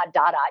well to hard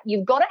data,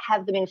 you've got to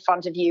have them in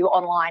front of you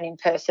online, in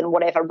person,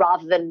 whatever,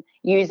 rather than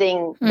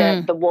using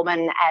the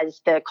woman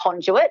as the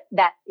conduit.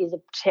 That is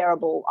a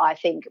terrible, I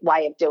think,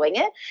 way of doing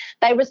it.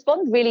 They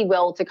respond really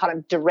well to kind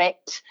of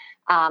direct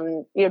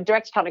kind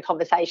of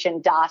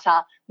conversation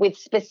data with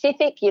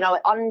specific,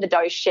 on the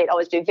dose sheet, I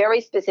always do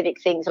very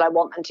specific things that I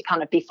want them to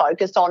kind of be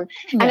focused on.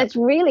 Yeah. And it's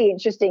really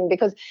interesting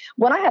because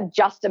when I have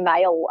just a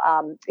male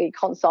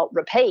consult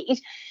repeat,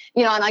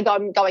 and I'm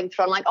going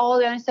through, I'm like,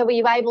 so were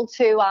you able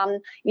to,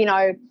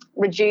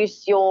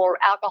 reduce your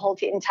alcohol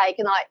intake?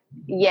 And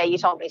yeah, you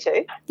told me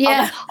to.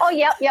 Yeah. Like,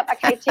 yep,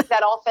 okay, tick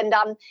that off. And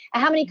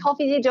how many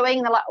coffees are you doing?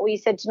 And they're like, you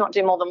said to not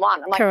do more than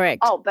one. I'm like,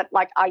 correct. Oh, but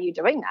are you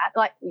doing that?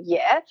 Like,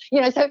 yeah.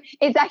 So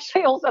it's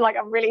actually also like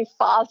a really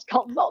fast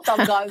consult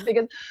sometimes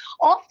because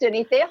often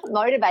if they're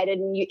motivated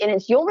and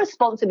it's your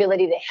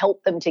responsibility to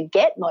help them to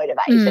get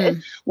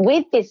motivated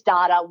with this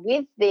data,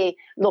 with the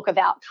look of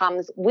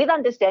outcomes, with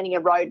understanding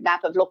a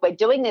roadmap of, look, we're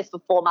doing this for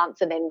 4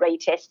 months and then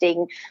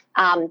retesting,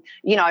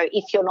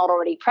 if you're not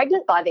already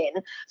pregnant by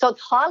then. So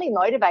it's highly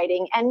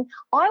motivating. And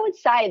I would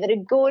say that a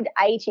good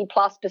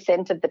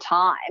 80+% of the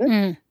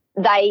time,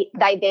 they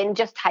then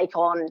just take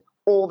on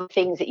all the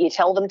things that you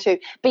tell them to.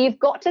 But you've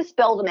got to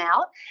spell them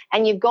out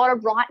and you've got to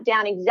write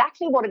down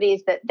exactly what it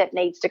is that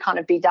needs to kind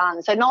of be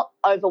done. So not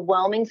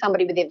overwhelming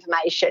somebody with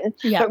information,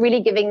 but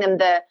really giving them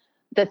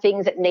the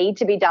things that need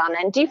to be done.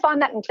 And do you find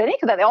that in clinic?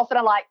 That they often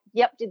are like,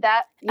 yep, did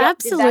that. Yep,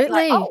 absolutely. Did that.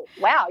 Like, oh,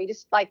 wow, you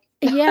just like...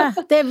 Yeah,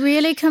 they're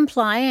really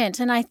compliant.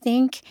 And I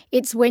think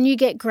it's when you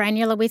get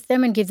granular with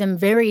them and give them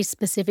very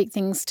specific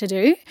things to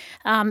do,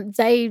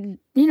 they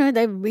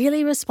they're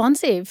really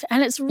responsive,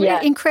 and it's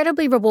really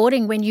incredibly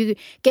rewarding when you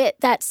get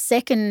that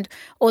second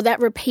or that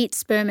repeat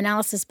sperm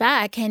analysis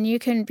back, and you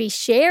can be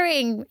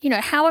sharing,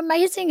 how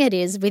amazing it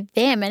is with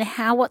them and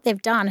how what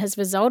they've done has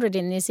resulted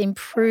in this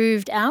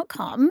improved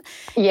outcome.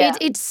 Yeah.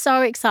 It's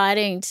so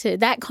exciting.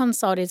 That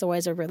consult is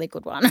always a really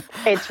good one.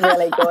 It's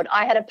really good.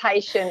 I had a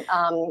patient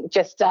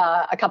just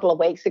a couple of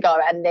weeks ago,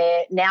 and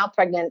they're now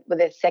pregnant with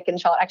their second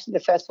child. Actually,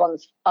 the first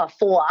one's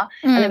 4,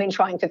 and they've been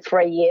trying for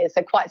 3 years,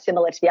 so quite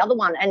similar to the other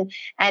one.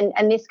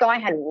 And this guy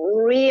had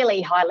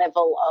really high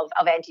level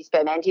of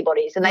anti-sperm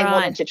antibodies, and they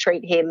wanted to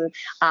treat him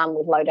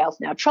with low-dose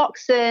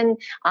naltrexone.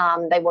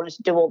 They wanted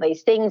to do all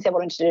these things. They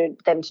wanted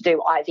them to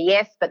do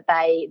IVF, but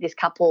this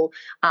couple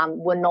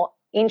were not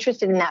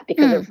interested in that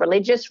because of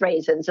religious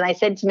reasons. And they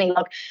said to me,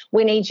 look,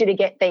 we need you to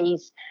get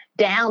these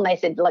down. They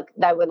said, look,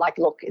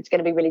 it's going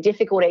to be really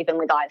difficult even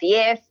with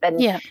IVF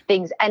and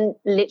things. And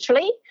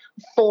literally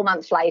 4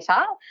 months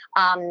later,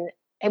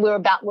 and we're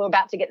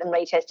about to get them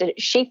retested.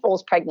 She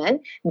falls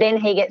pregnant, then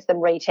he gets them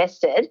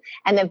retested,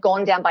 and they've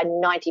gone down by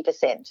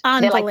 90%.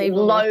 They're like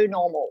low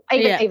normal.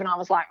 Even I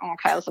was like, oh,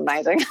 okay, that's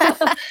amazing.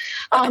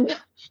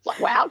 Like,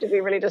 wow, did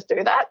we really just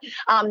do that?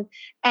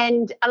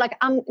 And like,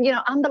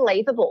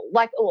 unbelievable.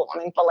 Like,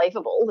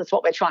 believable. That's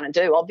what we're trying to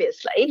do,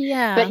 obviously.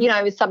 Yeah.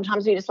 But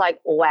sometimes we're just like,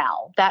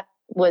 wow, that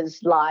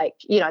was like,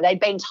 they'd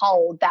been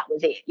told that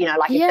was it.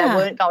 If they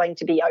weren't going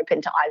to be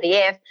open to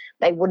IVF,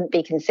 they wouldn't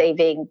be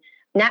conceiving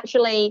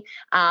naturally,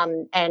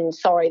 and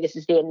sorry, this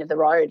is the end of the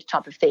road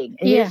type of thing.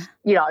 And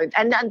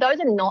and those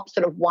are not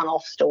sort of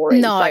one-off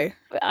stories. No,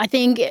 I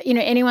think,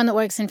 anyone that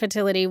works in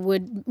fertility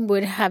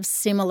would have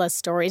similar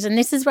stories. And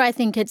this is where I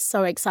think it's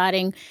so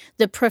exciting,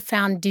 the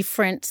profound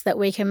difference that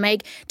we can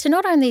make to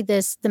not only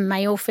the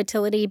male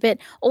fertility, but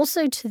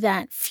also to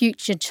that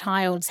future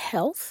child's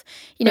health.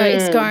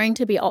 It's going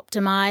to be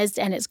optimized,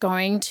 and it's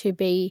going to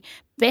be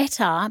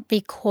better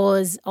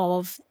because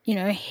of,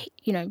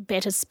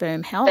 better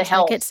sperm health. The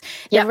health.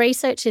 The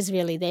research is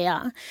really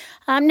there.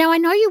 Now, I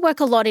know you work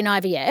a lot in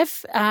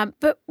IVF,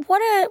 but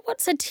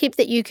what's a tip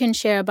that you can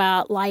share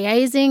about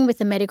liaising with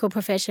the medical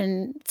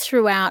profession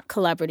throughout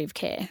collaborative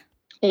care?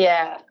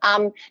 Yeah.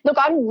 Look,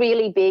 I'm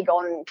really big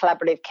on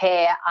collaborative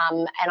care,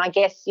 and I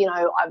guess,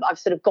 I've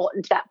sort of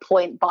gotten to that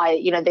point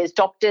by, there's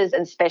doctors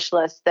and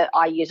specialists that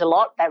I use a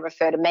lot. They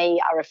refer to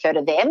me, I refer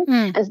to them.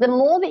 And so the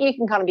more that you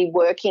can kind of be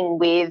working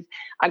with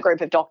a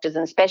group of doctors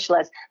and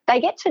specialists, they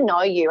get to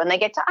know you and they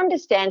get to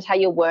understand how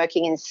you're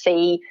working and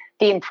see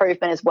the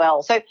improvement as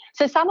well. So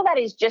some of that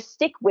is just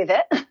stick with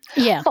it.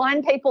 Yeah.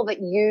 Find people that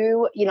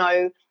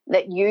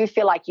that you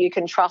feel like you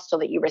can trust or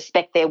that you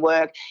respect their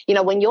work.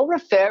 When you're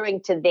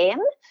referring to them,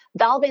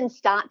 they'll then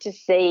start to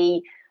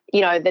see,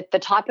 the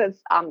type of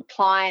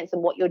clients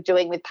and what you're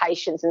doing with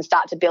patients, and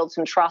start to build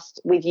some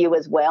trust with you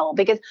as well.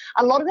 Because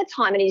a lot of the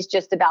time it is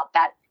just about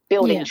that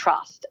building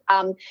trust.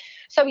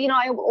 So,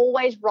 I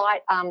always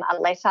write a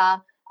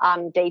letter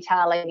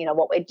detailing,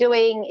 what we're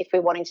doing, if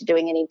we're wanting to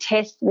doing any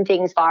tests and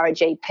things via a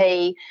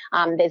GP.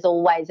 There's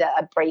always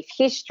a brief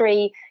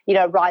history,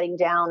 writing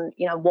down,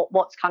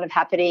 what's kind of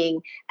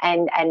happening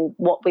and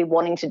what we're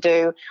wanting to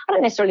do. I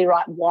don't necessarily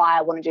write why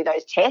I want to do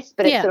those tests,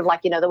 but it's sort of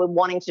like, that we're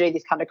wanting to do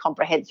this kind of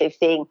comprehensive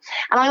thing.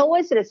 And I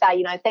always sort of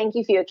say, thank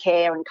you for your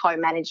care and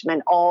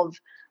co-management of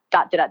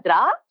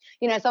da-da-da-da.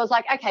 So I was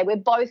like, okay, we're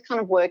both kind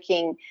of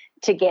working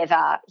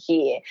together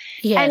here.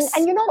 Yes.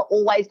 And you're not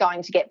always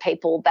going to get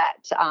people that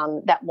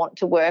want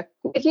to work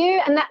with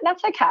you, and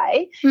that's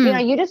okay.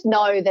 You just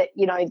know that,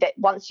 that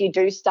once you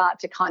do start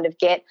to kind of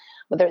get,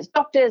 whether it's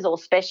doctors or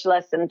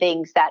specialists and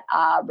things that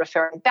are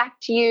referring back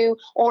to you,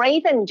 or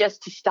even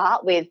just to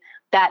start with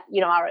that,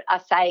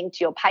 are saying to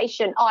your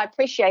patient, oh, I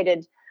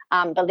appreciated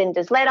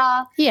Belinda's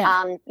letter.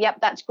 Yeah. Yep,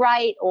 that's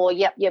great. Or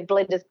yep,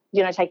 Belinda's,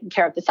 taking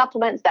care of the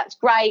supplements. That's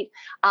great.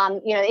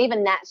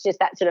 Even that's just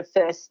that sort of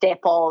first step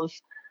of,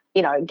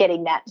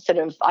 getting that sort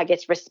of, I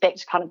guess,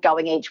 respect kind of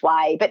going each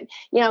way. But,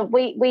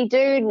 we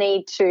do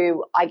need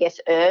to, I guess,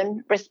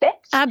 earn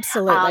respect.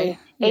 Absolutely.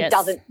 It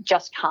doesn't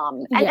just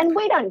come. And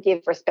we don't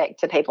give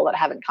respect to people that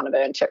haven't kind of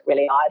earned it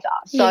really either.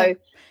 So,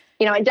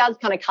 it does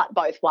kind of cut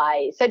both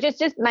ways. So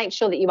just make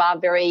sure that you are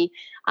very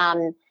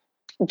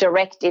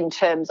direct in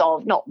terms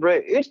of, not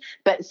rude,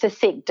 but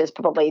succinct is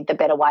probably the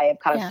better way of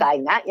kind of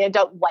saying that.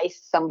 Don't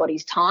waste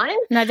somebody's time.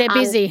 No, they're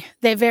busy.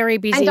 They're very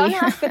busy. And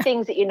don't ask for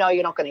things that you're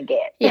not going to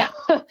get.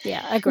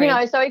 Yeah, agree.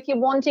 So if you're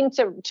wanting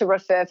to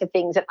refer for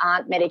things that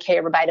aren't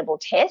Medicare rebatable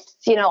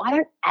tests, I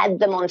don't add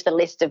them onto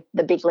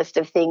the big list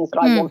of things that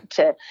I want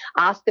to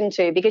ask them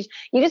to, because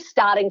you're just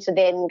starting to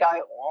then go,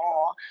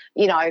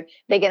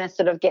 they're going to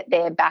sort of get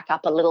their back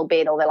up a little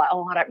bit, or they're like,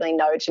 oh, I don't really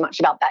know too much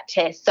about that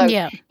test. So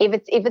if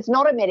it's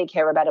not a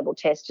Medicare rebatable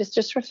test,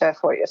 just refer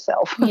for it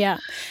yourself. Yeah.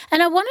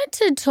 And I wanted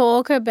to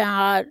talk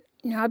about,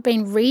 I've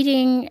been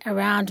reading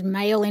around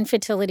male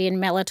infertility and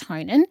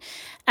melatonin,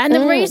 and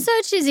the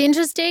research is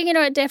interesting.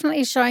 It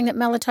definitely is showing that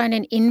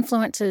melatonin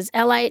influences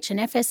LH and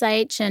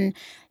FSH and,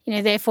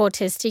 therefore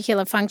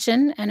testicular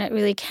function, and it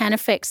really can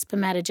affect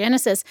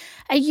spermatogenesis.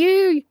 Are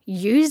you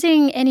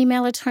using any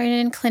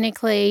melatonin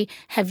clinically?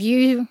 Have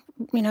you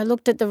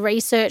looked at the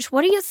research.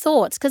 What are your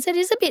thoughts? Because it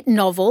is a bit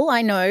novel.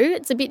 I know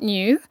it's a bit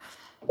new.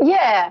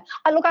 Yeah.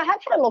 I have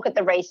had a look at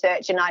the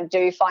research and I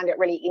do find it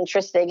really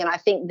interesting. And I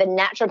think the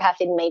naturopath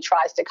in me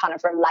tries to kind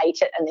of relate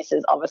it, and this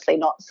is obviously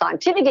not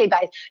scientifically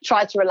based,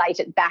 tries to relate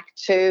it back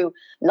to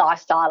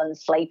lifestyle and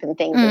sleep and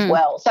things as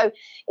well. So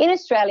in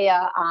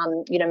Australia,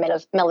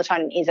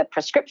 melatonin is a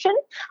prescription,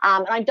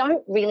 and I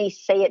don't really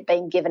see it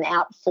being given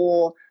out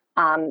for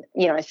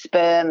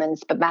sperm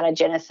and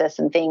spermatogenesis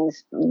and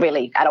things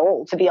really at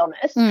all, to be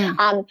honest.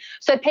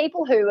 So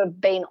people who have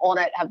been on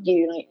it have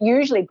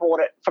usually bought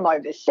it from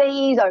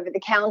overseas, over the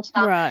counter.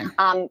 Right.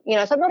 So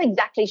I'm not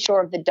exactly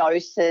sure of the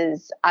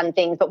doses and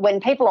things, but when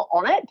people are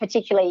on it,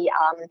 particularly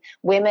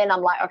women,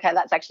 I'm like, okay,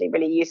 that's actually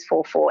really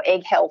useful for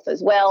egg health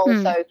as well.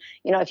 So,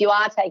 if you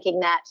are taking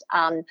that,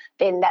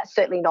 then that's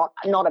certainly not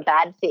a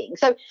bad thing.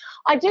 So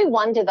I do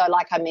wonder, though,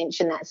 like I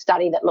mentioned, that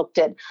study that looked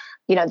at,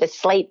 the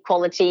sleep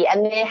quality,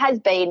 and there has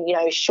been,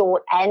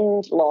 short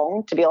and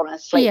long, to be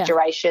honest, sleep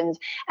durations,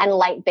 and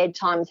late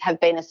bedtimes have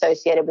been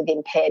associated with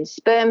impaired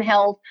sperm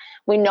health.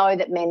 We know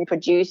that men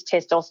produce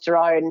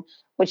testosterone,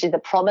 which is a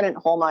prominent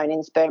hormone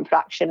in sperm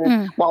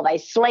production, while they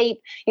sleep.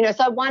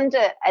 So I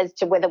wonder as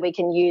to whether we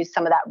can use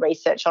some of that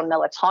research on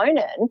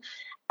melatonin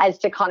as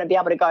to kind of be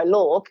able to go,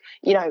 look,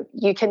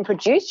 you can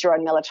produce your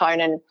own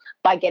melatonin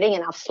by getting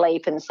enough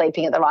sleep and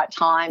sleeping at the right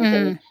times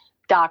and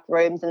dark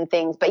rooms and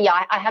things. But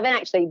yeah, I haven't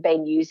actually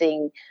been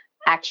using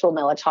actual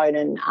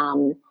melatonin,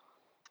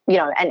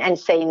 and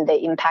seeing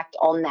the impact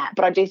on that.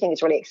 But I do think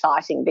it's really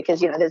exciting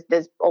because,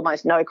 there's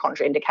almost no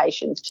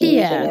contraindications to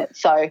using it.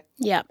 So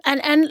yeah.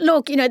 And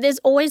look, there's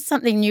always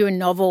something new and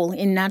novel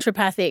in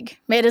naturopathic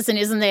medicine,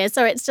 isn't there?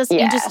 So it's just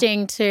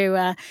interesting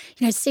to,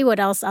 see what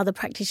else other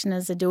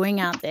practitioners are doing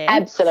out there.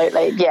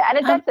 Absolutely. Yeah.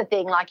 And that's the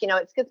thing, like,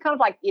 it's kind of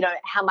like,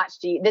 how much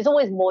there's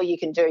always more you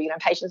can do.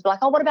 Patients are like,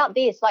 oh, what about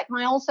this? Like, can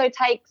I also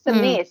take some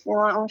this? And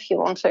you're like, oh, if you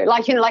want to.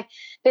 Like,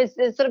 there's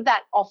sort of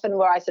that often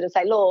where I sort of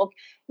say, look,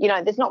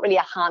 there's not really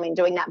a harm in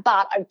doing that,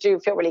 but I do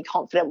feel really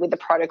confident with the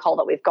protocol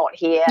that we've got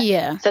here,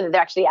 so that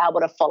they're actually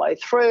able to follow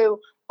through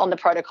on the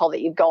protocol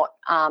that you've got,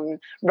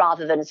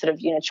 rather than sort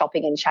of,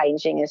 chopping and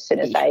changing as soon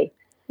as they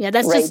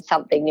read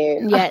something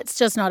new. Yeah, it's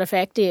just not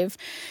effective.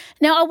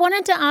 Now, I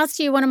wanted to ask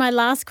you, one of my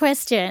last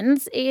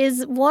questions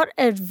is, what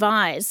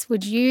advice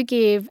would you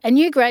give a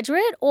new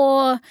graduate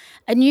or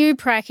a new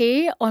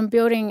pracky on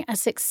building a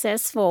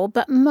successful,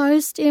 but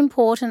most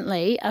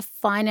importantly, a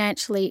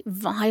financially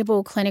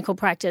viable clinical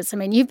practice? I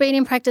mean, you've been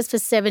in practice for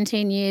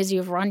 17 years,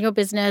 you've run your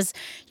business,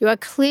 you are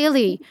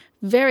clearly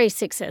very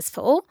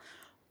successful.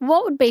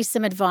 What would be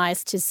some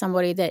advice to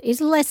somebody that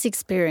is less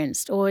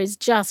experienced or is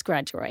just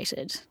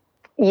graduated?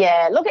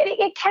 Yeah, look,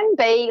 it can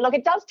be, look,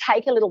 it does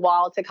take a little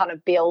while to kind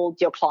of build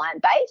your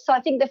client base. So I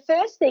think the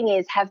first thing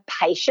is have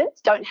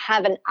patience. Don't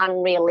have an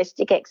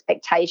unrealistic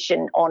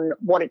expectation on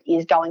what it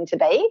is going to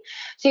be.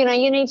 So,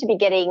 you need to be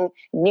getting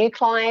new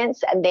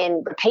clients and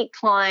then repeat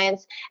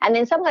clients. And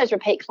then some of those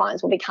repeat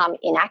clients will become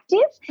inactive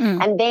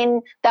and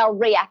then they'll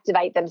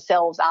reactivate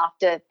themselves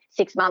after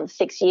 6 months,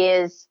 6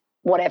 years,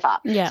 whatever.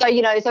 Yeah. So,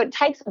 so it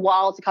takes a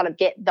while to kind of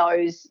get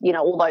those,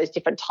 all those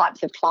different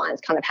types of clients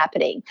kind of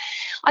happening.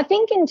 I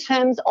think in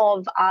terms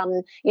of,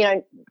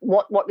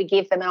 what we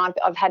give them, and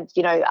I've had,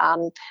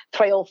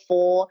 3 or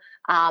 4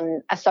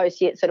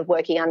 associates sort of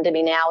working under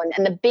me now.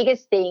 And the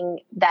biggest thing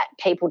that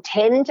people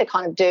tend to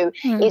kind of do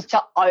is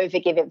to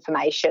overgive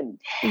information.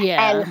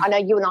 Yeah. And I know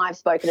you and I have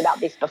spoken about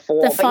this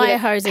before. The fire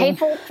hosing.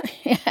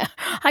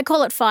 I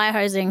call it fire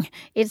hosing.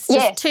 It's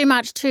just too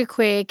much, too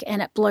quick,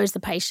 and it blows the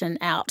patient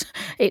out.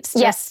 It's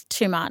just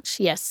too much.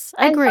 Yes,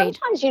 agreed. And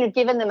sometimes you've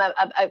given them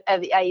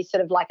a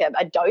sort of like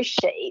a dose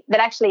sheet that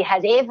actually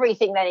has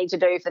everything they need to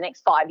do for the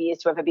next 5 years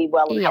to ever be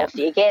well and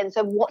healthy again.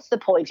 So what's the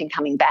point in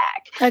coming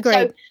back? Agreed.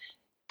 So,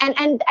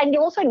 and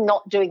you're also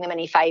not doing them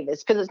any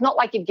favours, because it's not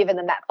like you've given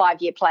them that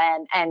 5-year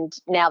plan and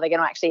now they're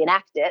going to actually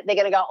enact it. They're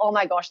going to go, oh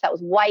my gosh, that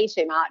was way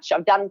too much.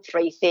 I've done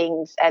 3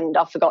 things and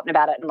I've forgotten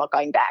about it and I'm not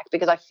going back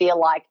because I feel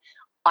like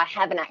I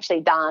haven't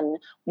actually done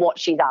what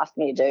she's asked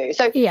me to do.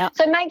 So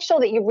make sure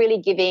that you're really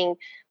giving,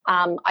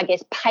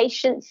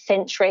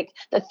 patient-centric,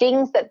 the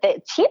things that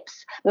the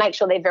tips, make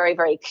sure they're very,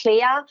 very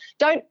clear.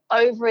 Don't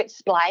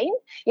over-explain.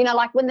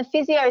 Like when the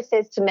physio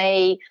says to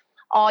me,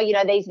 oh, these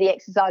are the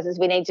exercises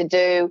we need to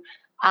do,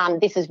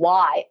 this is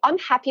why. I'm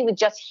happy with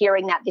just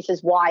hearing that this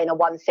is why in a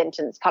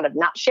 1-sentence kind of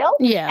nutshell.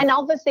 Yeah. And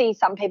obviously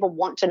some people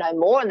want to know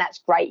more, and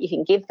that's great. You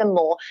can give them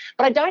more.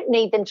 But I don't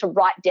need them to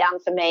write down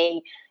for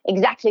me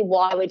exactly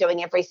why we're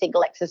doing every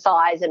single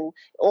exercise and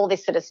all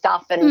this sort of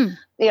stuff. And,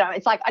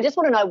 it's like I just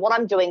want to know what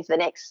I'm doing for the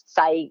next,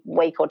 say,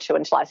 week or 2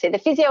 until I see the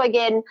physio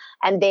again.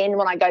 And then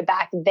when I go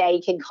back,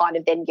 they can kind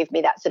of then give me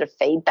that sort of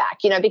feedback,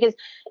 because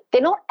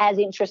they're not as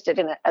interested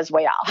in it as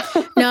we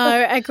are.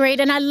 No,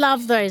 agreed. And I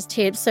love those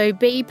tips. So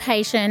be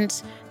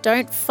patient.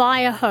 Don't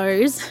fire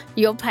hose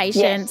your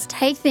patients. Yes.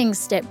 Take things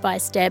step by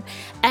step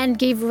and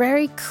give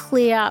very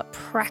clear,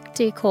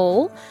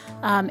 practical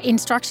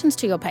instructions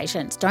to your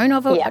patients. Don't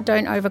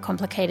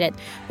overcomplicate it.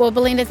 Well,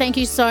 Belinda, thank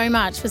you so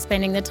much for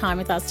spending the time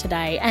with us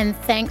today, and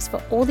thanks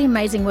for all the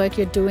amazing work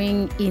you're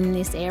doing in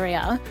this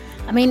area.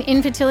 I mean,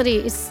 infertility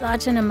is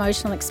such an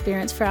emotional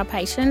experience for our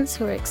patients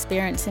who are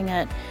experiencing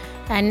it,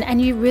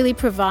 and you really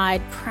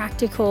provide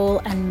practical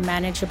and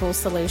manageable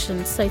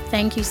solutions. So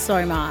thank you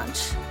so much.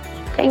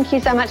 Thank you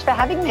so much for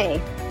having me.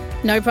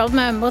 No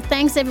problem. Well,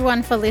 thanks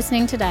everyone for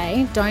listening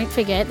today. Don't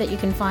forget that you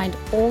can find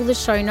all the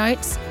show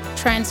notes,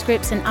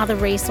 transcripts and other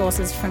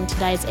resources from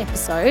today's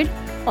episode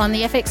on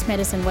the FX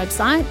Medicine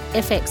website,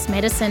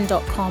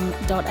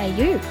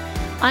 fxmedicine.com.au.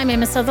 I'm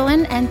Emma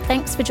Sutherland, and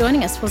thanks for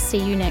joining us. We'll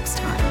see you next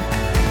time.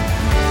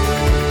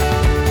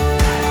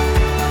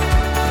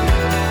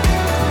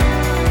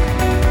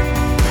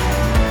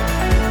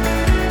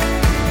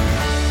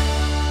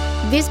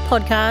 This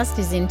podcast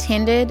is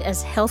intended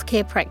as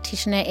healthcare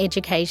practitioner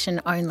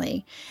education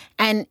only,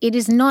 and it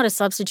is not a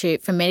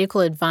substitute for medical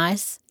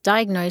advice,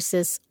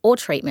 diagnosis, or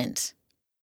treatment.